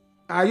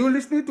 Are you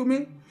listening to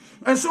me?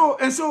 And so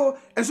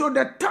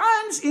the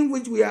times in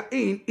which we are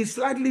in is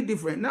slightly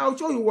different. Now I'll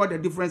show you what the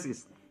difference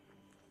is.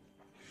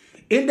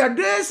 In the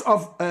days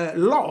of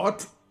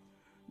Lot,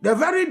 the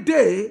very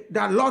day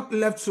that Lot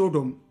left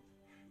Sodom,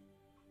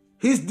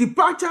 his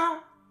departure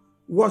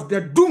was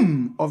the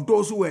doom of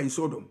those who were in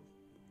Sodom.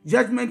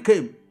 Judgment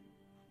came.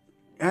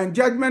 And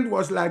judgment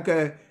was like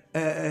a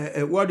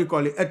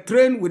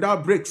train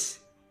without brakes.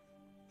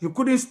 You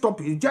couldn't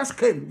stop it. It just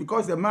came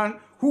because the man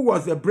who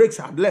was the brakes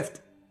had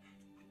left.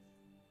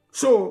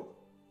 So,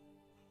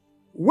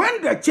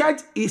 when the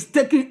church is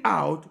taken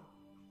out,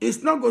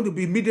 it's not going to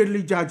be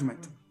immediately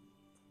judgment.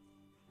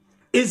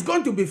 It's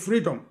going to be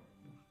freedom.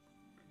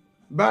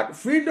 But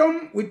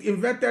freedom with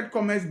inverted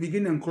commas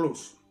begin and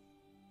close.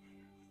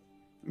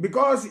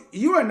 Because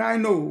you and I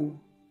know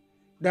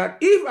that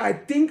if I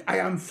think I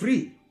am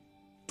free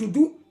to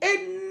do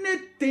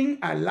anything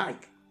I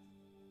like,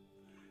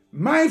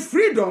 my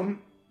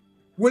freedom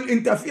will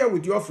interfere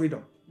with your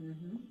freedom.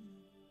 Mm-hmm.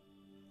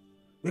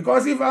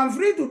 Because if I'm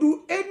free to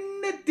do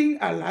anything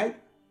I like,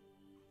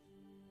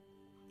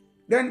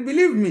 then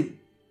believe me,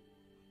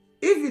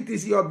 if it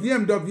is your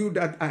BMW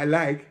that I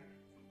like,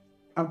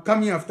 I'm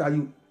coming after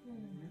you.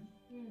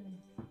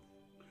 Mm-hmm.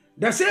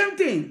 The same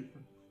thing.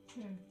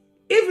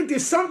 If it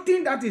is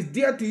something that is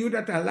dear to you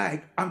that I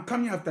like, I'm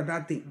coming after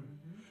that thing.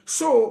 Mm-hmm.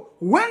 So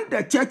when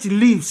the church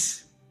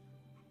leaves,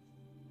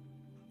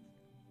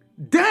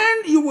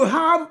 then you will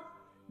have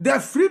the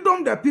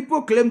freedom that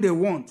people claim they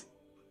want.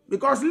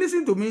 Because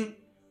listen to me,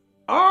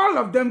 all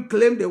of them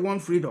claim they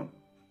want freedom.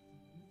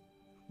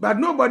 But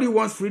nobody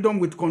wants freedom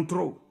with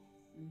control.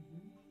 Mm-hmm.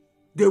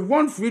 They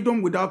want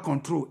freedom without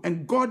control.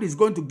 And God is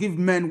going to give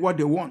men what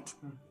they want.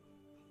 Mm-hmm.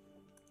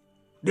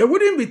 They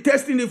wouldn't be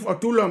testing it for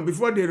too long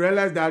before they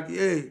realize that,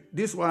 hey,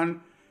 this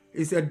one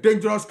is a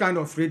dangerous kind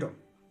of freedom.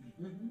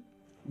 Mm-hmm.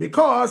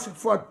 Because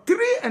for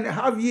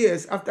 3.5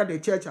 years after the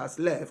church has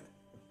left,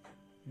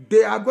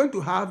 they are going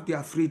to have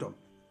their freedom.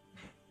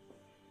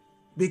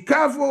 Be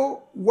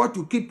careful what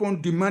you keep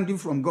on demanding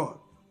from God.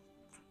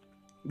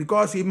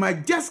 Because He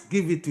might just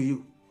give it to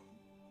you.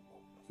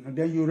 And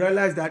then you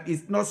realize that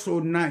it's not so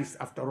nice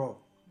after all.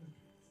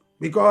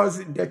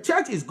 Because the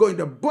church is going,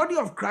 the body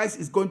of Christ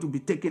is going to be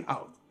taken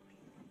out.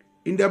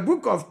 In the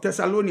book of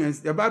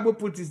Thessalonians, the Bible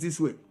puts it this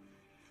way.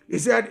 It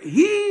said,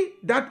 he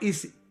that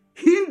is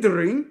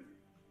hindering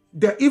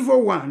the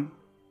evil one,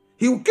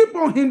 he will keep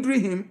on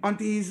hindering him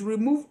until he is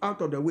removed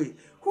out of the way.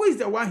 Who is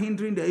the one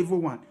hindering the evil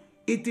one?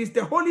 It is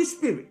the Holy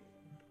Spirit.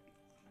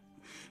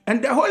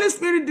 And the Holy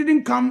Spirit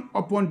didn't come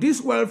upon this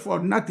world for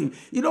nothing.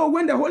 You know,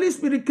 when the Holy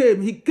Spirit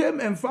came, He came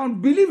and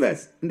found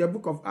believers in the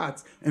book of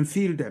Acts and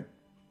filled them.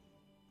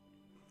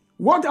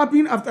 What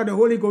happened after the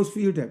Holy Ghost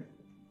filled them?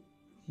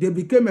 They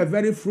became a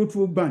very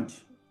fruitful bunch.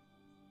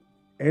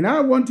 And I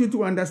want you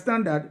to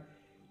understand that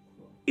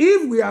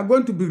if we are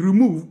going to be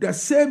removed, the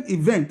same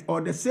event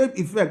or the same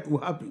effect will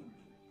happen.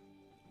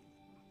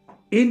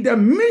 In the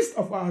midst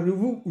of our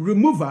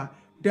removal,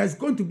 there's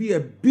going to be a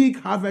big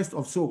harvest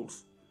of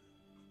souls.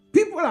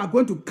 People are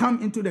going to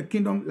come into the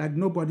kingdom like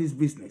nobody's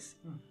business.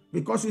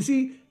 Because you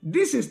see,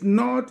 this is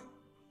not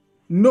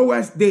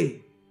Noah's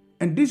day.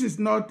 And this is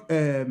not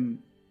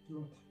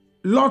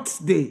Lot's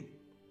day.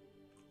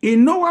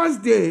 In Noah's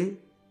day,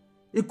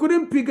 he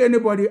couldn't pick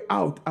anybody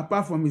out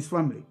apart from his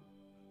family.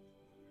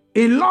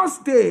 In Lot's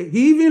day,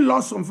 he even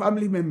lost some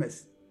family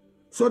members.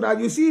 So that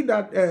you see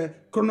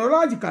that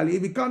chronologically,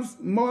 it becomes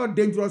more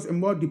dangerous and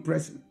more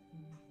depressing.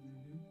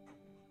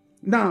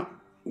 Now,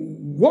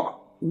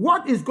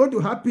 what is going to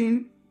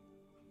happen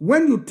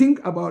when you think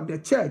about the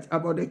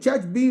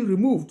church being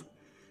removed?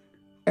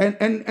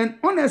 And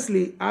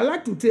honestly, I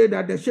like to say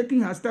that the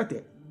shaking has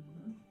started.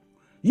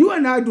 You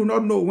and I do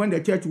not know when the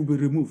church will be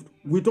removed.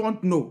 We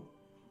don't know.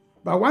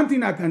 But one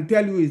thing I can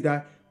tell you is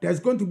that there's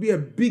going to be a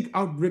big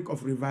outbreak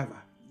of revival.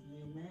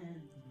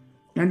 Amen.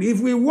 And if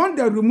we want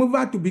the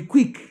removal to be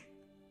quick,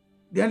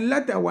 then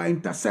let our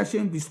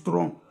intercession be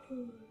strong.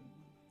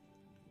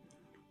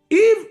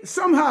 If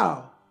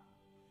somehow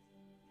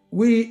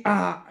we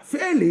are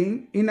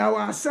failing in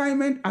our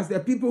assignment as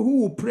the people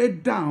who will pray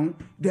down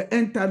the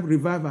end-time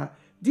revival,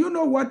 do you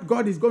know what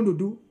God is going to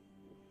do?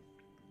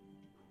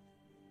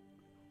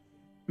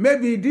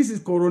 Maybe this is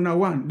Corona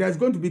 1. There's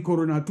going to be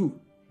Corona 2.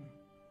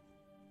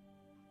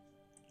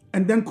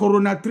 And then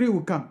Corona 3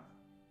 will come.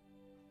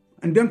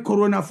 And then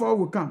Corona 4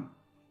 will come.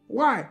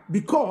 Why?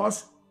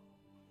 Because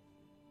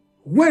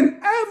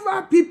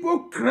whenever people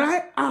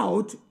cry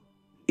out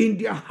in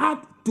their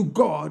heart to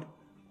God,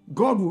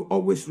 God will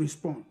always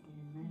respond.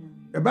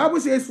 Amen. The Bible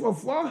says for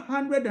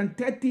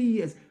 430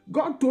 years,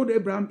 God told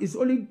Abraham it's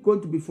only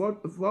going to be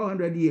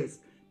 400 years.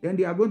 Then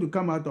they are going to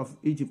come out of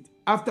Egypt.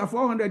 After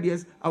 400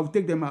 years, I will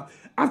take them out.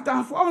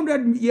 After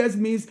 400 years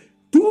means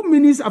 2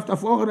 minutes after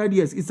 400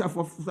 years. It's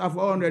after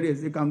 400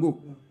 years, they can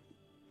go.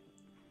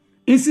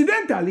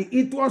 Incidentally,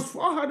 it was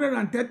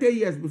 430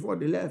 years before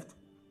they left.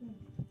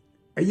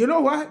 And you know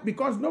why?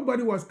 Because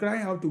nobody was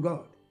crying out to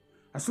God.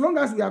 As long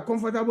as we are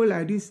comfortable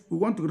like this, we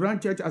want to run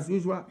church as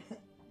usual.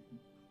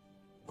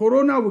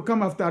 Corona will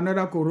come after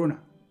another corona.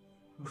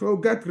 So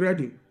get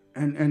ready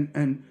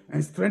and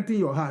strengthen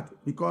your heart,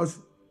 because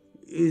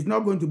it's not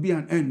going to be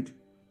an end.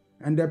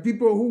 And the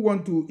people who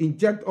want to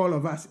inject all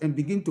of us and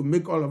begin to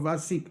make all of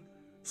us sick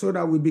so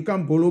that we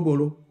become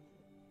bolo,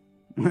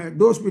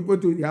 those people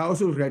too, they are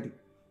also ready.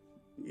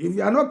 If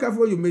you are not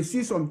careful, you may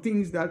see some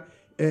things that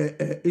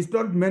is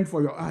not meant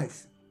for your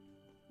eyes.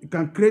 It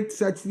can create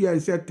such fear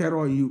and such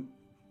terror in you.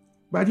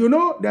 But you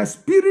know, the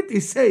Spirit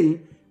is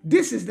saying,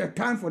 this is the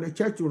time for the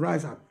church to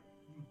rise up.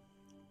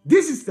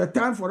 This is the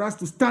time for us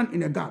to stand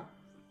in a gap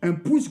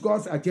and push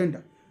God's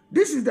agenda.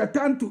 This is the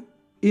time to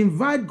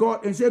invite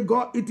God and say,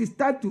 God, it is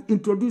time to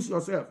introduce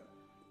yourself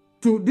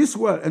to this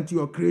world and to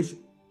your creation.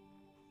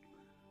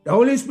 The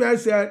Holy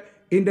Spirit said,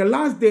 in the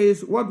last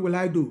days, what will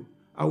I do?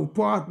 I will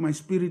pour out my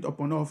Spirit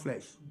upon all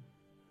flesh.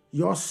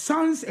 Your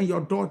sons and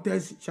your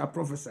daughters shall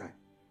prophesy.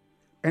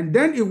 And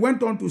then it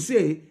went on to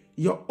say,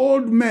 your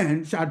old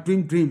men shall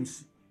dream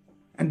dreams,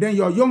 and then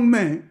your young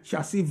men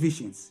shall see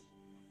visions.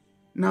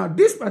 Now,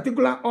 this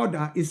particular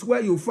order is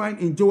where you find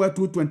in Joel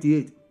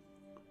 2:28.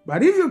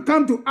 But if you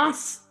come to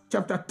Acts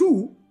chapter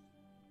 2,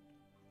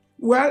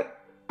 well,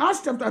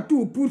 Acts chapter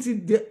 2 puts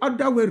it the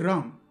other way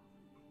around.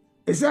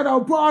 It said,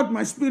 I'll pour out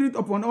my Spirit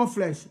upon all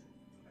flesh.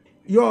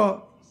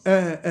 Your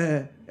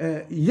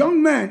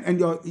young men and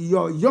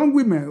your young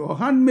women or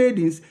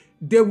handmaidens,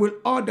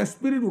 the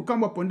Spirit will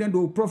come upon them, they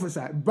will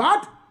prophesy.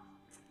 But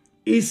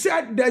he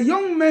said, the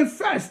young men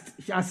first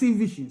shall see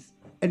visions,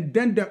 and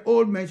then the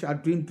old men shall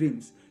dream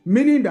dreams.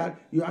 Meaning that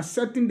you are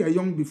setting the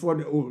young before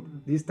the old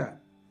this time.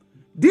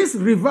 This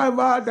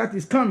revival that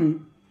is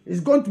coming is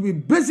going to be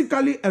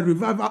basically a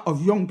revival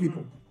of young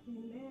people.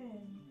 Amen.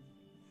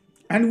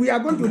 And we are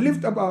going to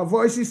lift up our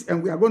voices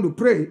and we are going to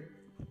pray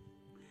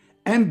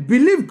and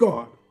believe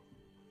God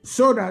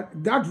so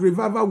that that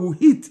revival will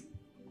hit.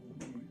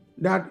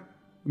 That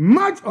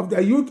much of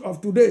the youth of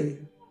today,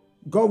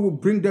 God will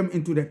bring them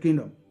into the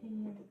kingdom.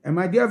 Amen. And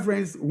my dear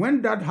friends,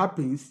 when that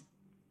happens,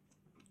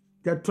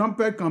 the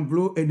trumpet can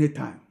blow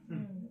anytime.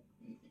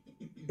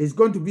 It's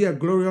going to be a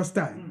glorious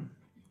time.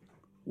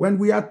 When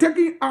we are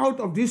taken out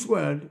of this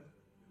world,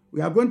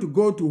 we are going to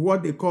go to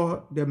what they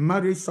call the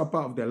marriage supper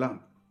of the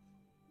Lamb.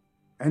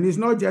 And it's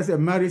not just a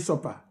marriage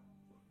supper,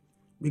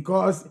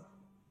 because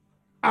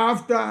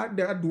after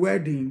that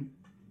wedding,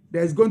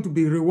 there's going to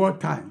be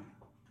reward time.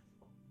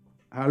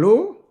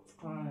 Hello?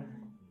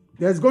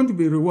 There's going to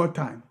be reward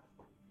time.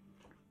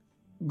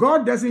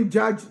 God doesn't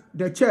judge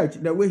the church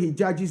the way he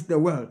judges the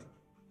world.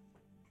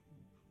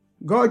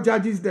 God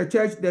judges the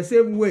church the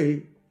same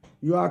way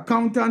your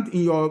accountant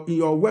in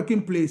your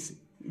working place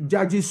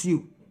judges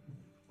you.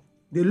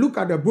 They look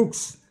at the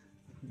books.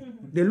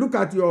 They look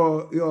at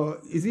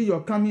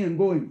your coming and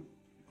going,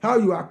 how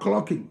you are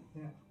clocking.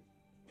 Yeah.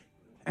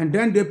 And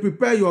then they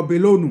prepare your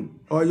belonu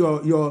or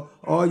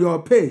your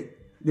pay.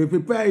 They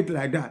prepare it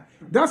like that.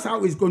 That's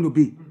how it's going to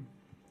be.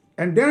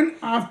 And then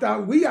after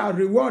we are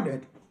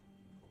rewarded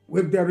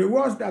with the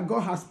rewards that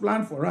God has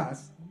planned for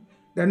us,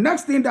 the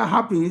next thing that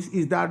happens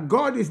is that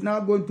God is now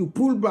going to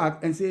pull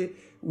back and say,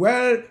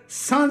 well,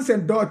 sons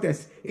and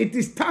daughters, it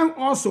is time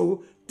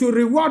also to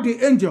reward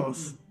the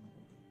angels.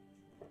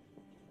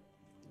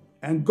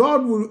 And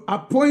God will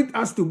appoint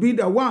us to be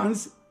the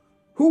ones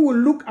who will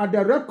look at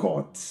the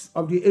records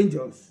of the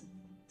angels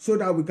so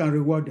that we can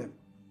reward them.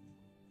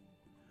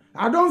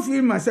 I don't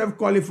feel myself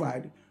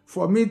qualified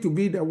for me to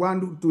be the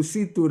one to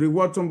sit to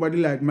reward somebody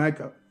like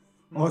Michael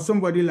or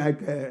somebody like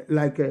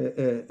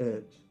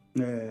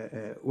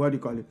what do you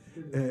call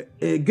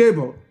it?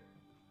 Gable.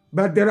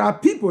 But there are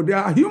people, there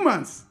are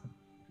humans,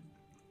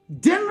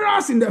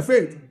 generous in the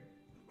faith,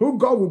 who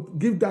God will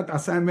give that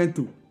assignment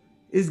to.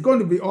 It's going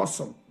to be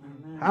awesome.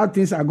 Amen. How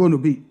things are going to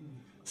be.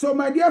 So,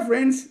 my dear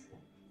friends,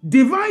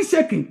 divine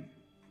shaking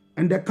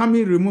and the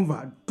coming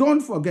removal,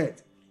 don't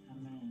forget.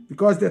 Amen.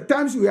 Because the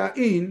times we are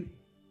in,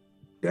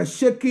 the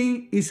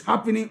shaking is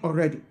happening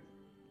already.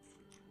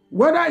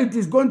 Whether it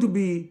is going to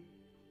be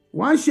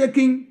one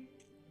shaking,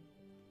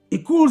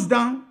 it cools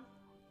down,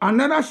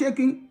 another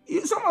shaking.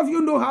 Some of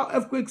you know how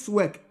earthquakes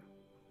work.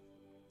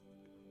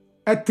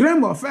 A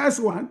tremor, first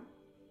one,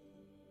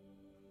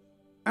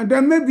 and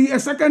then maybe a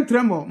second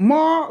tremor,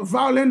 more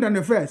violent than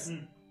the first.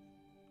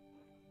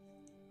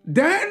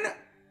 Then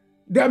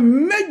the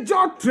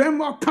major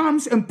tremor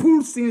comes and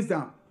pulls things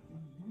down.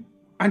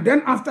 And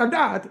then after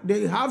that,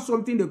 they have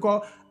something they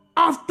call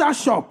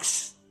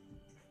aftershocks.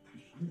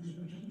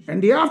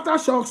 And the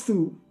aftershocks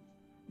too,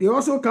 they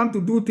also come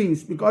to do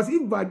things, because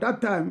if by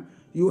that time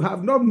you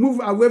have not moved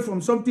away from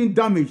something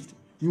damaged,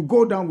 you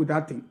go down with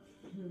that thing.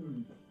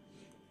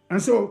 And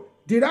so,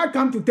 did I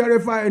come to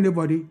terrify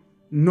anybody?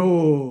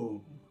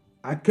 No.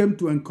 I came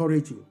to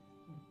encourage you.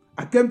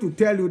 I came to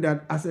tell you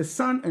that as a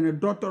son and a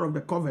daughter of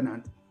the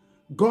covenant,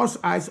 God's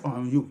eyes are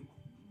on you.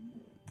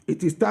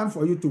 It is time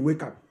for you to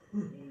wake up.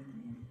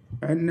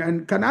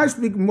 And can I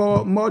speak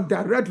more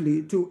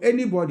directly to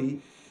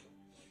anybody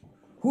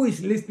who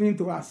is listening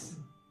to us?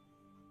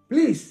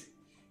 Please,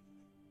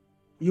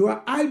 you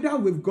are either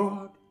with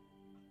God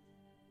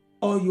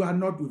or you are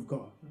not with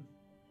God.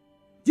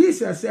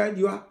 Jesus said,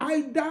 you are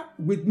either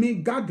with me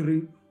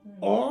gathering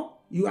or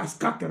you are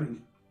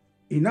scattering.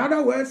 In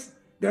other words,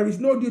 there is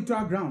no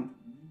neutral ground.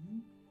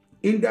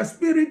 In the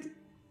spirit,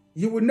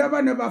 you will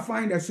never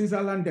find a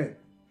Switzerland there.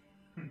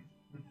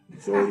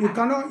 So you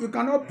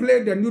cannot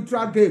play the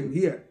neutral game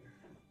here.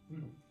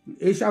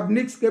 A-sharp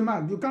Knicks came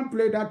out. You can't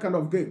play that kind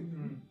of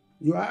game.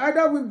 You are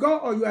either with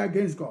God or you are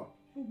against God.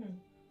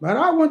 But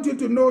I want you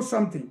to know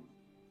something.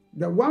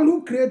 The one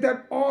who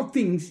created all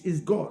things is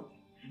God.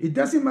 It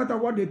doesn't matter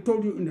what they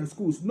told you in the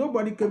schools.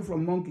 Nobody came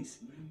from monkeys.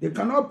 They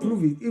cannot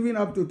prove it, even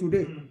up to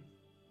today.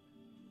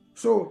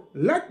 So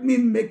let me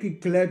make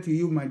it clear to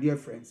you, my dear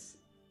friends.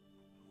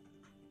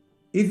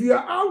 If you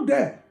are out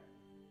there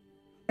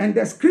and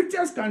the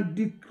scriptures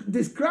can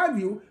describe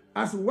you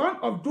as one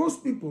of those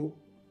people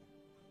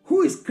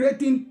who is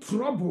creating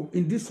trouble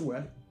in this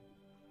world,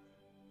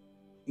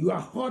 you are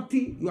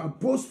haughty, you are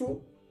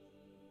boastful,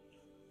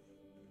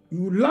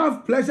 you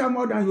love pleasure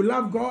more than you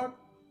love God,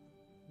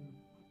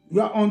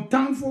 you are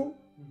unthankful,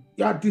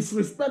 you are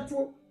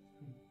disrespectful,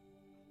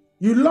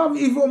 you love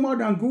evil more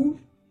than good,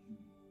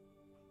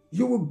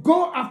 you will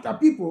go after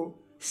people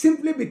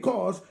simply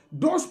because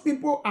those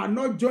people are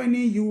not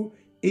joining you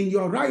in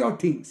your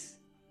riotings.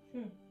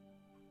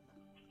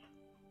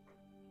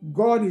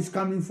 God is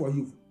coming for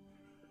you.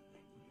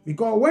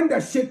 Because when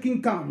the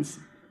shaking comes,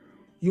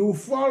 you will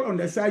fall on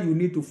the side you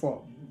need to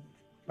fall.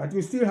 But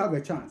you still have a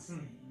chance.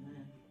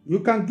 You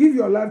can give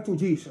your life to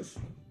Jesus.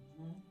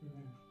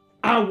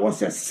 I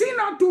was a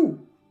sinner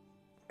too.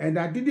 And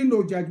I didn't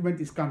know judgment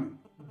is coming.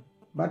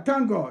 But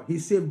thank God, he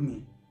saved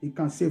me. He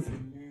can save me.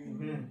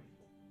 Amen.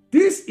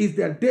 This is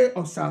the day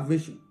of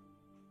salvation.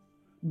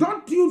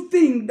 Don't you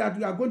think that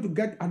you are going to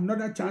get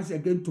another chance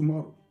again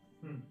tomorrow?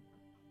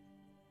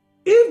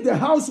 If the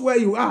house where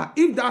you are,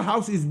 if that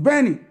house is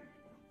burning,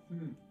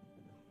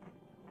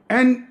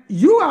 and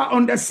you are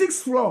on the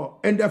 6th floor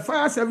and the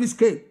fire service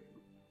came,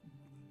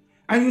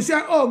 and you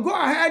say, oh, go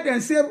ahead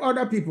and save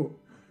other people.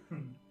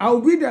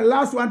 I'll be the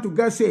last one to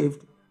get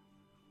saved.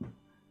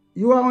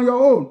 You are on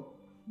your own.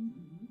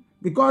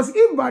 Because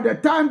if by the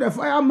time the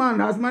fireman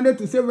has managed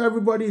to save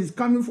everybody, is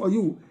coming for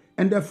you,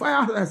 and the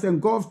fire has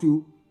engulfed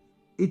you,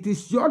 it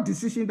is your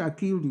decision that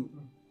killed you.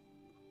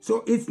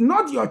 So it's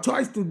not your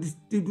choice to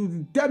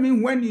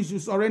determine when you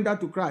should surrender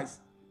to Christ.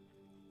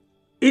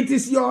 It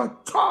is your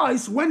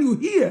choice when you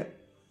hear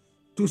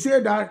to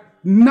say that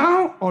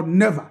now or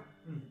never.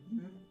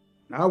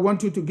 Now I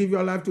want you to give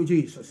your life to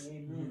Jesus.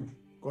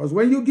 Because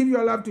when you give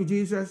your life to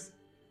Jesus,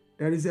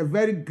 there is a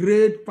very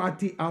great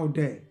party out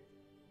there.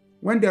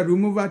 When the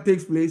removal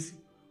takes place,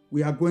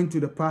 we are going to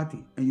the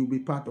party and you'll be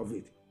part of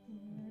it.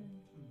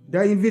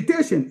 The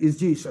invitation is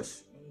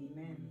Jesus.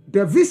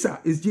 The visa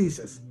is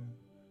Jesus.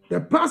 The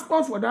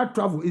passport for that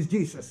travel is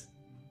Jesus.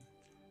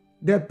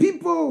 The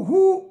people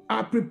who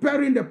are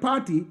preparing the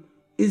party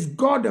is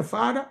God the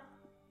Father,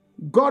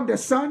 God the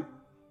Son,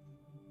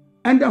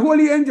 and the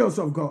holy angels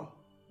of God.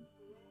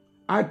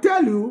 I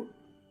tell you,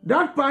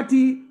 that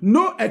party,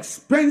 no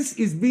expense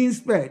is being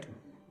spared.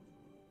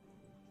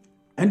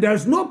 And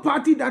there's no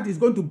party that is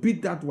going to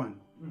beat that one.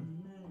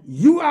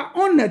 You are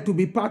honored to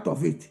be part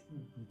of it.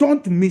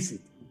 Don't miss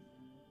it.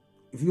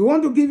 If you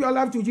want to give your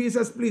life to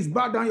Jesus, please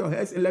bow down your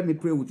heads and let me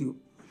pray with you.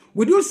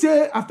 Would you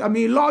say after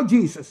me, Lord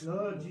Jesus?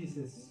 Lord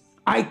Jesus,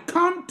 I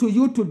come to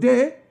you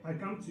today. I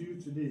come to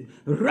you today,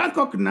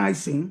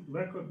 recognizing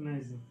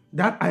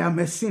that I am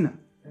a sinner.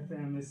 That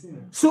I am a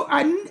sinner. So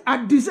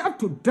I deserve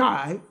to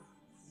die.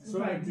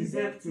 So I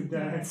deserve to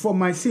die for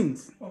my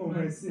sins. For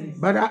my sins.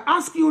 But I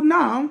ask you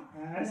now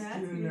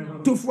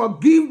to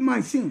forgive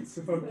my sins.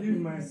 To forgive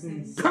my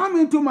sins. Come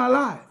into my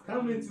life.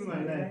 Come into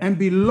my life. And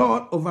be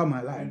Lord over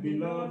my life. And be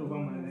Lord over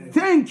my life.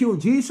 Thank you,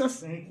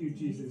 Jesus. Thank you,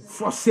 Jesus.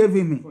 For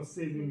saving me. For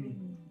saving me.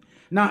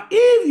 Now,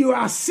 if you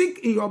are sick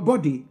in your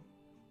body,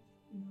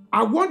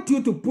 I want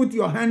you to put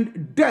your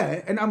hand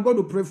there and I'm going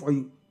to pray for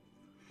you.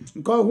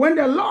 Because when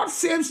the Lord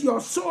saves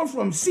your soul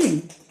from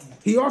sin,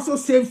 he also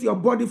saves your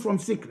body from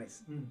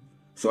sickness.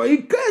 So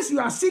in case you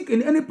are sick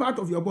in any part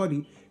of your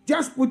body,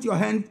 just put your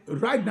hand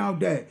right now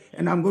there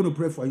and I'm going to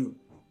pray for you.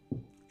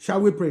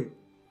 Shall we pray?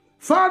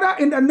 Father,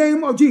 in the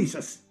name of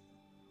Jesus,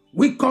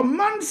 we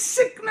command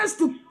sickness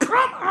to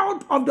come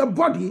out of the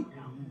body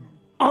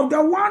of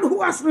the one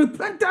who has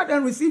repented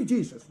and received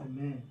Jesus.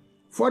 Amen.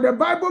 For the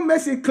Bible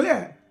makes it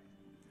clear,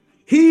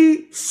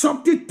 he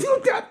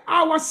substituted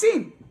our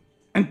sin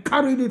and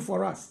carried it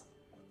for us.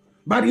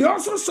 But he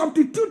also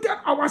substituted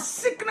our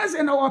sickness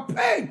and our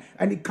pain,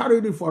 and he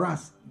carried it for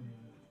us.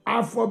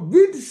 I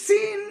forbid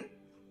sin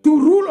to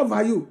rule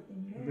over you.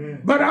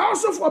 Amen. But I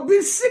also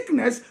forbid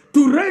sickness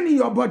to reign in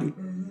your body.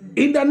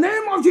 In the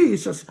name of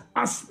Jesus,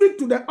 I speak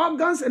to the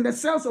organs and the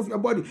cells of your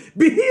body.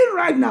 Be healed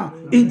right now,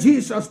 in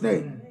Jesus'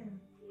 name.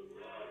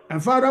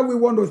 And Father, we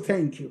want to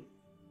thank you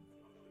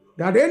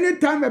that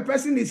anytime a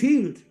person is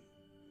healed,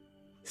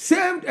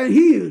 saved and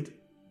healed,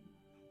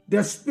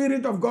 the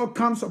Spirit of God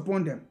comes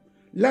upon them.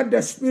 Let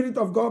the Spirit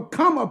of God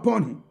come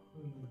upon him.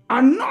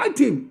 Anoint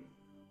him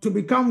to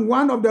become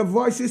one of the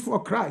voices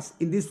for Christ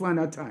in this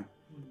final time.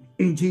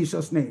 In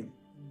Jesus' name,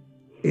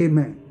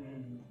 amen.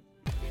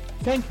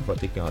 Thank you for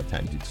taking our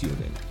time to tune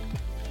in.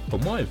 For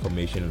more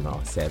information on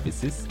our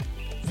services,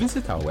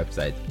 visit our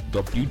website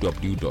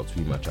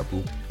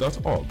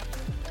www.wemachapel.org.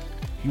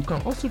 You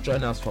can also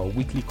join us for our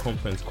weekly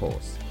conference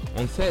calls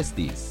on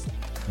Thursdays.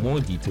 More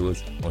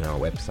details on our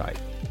website.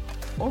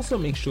 Also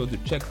make sure to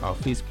check our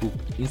Facebook,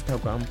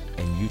 Instagram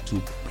and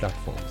YouTube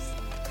platforms.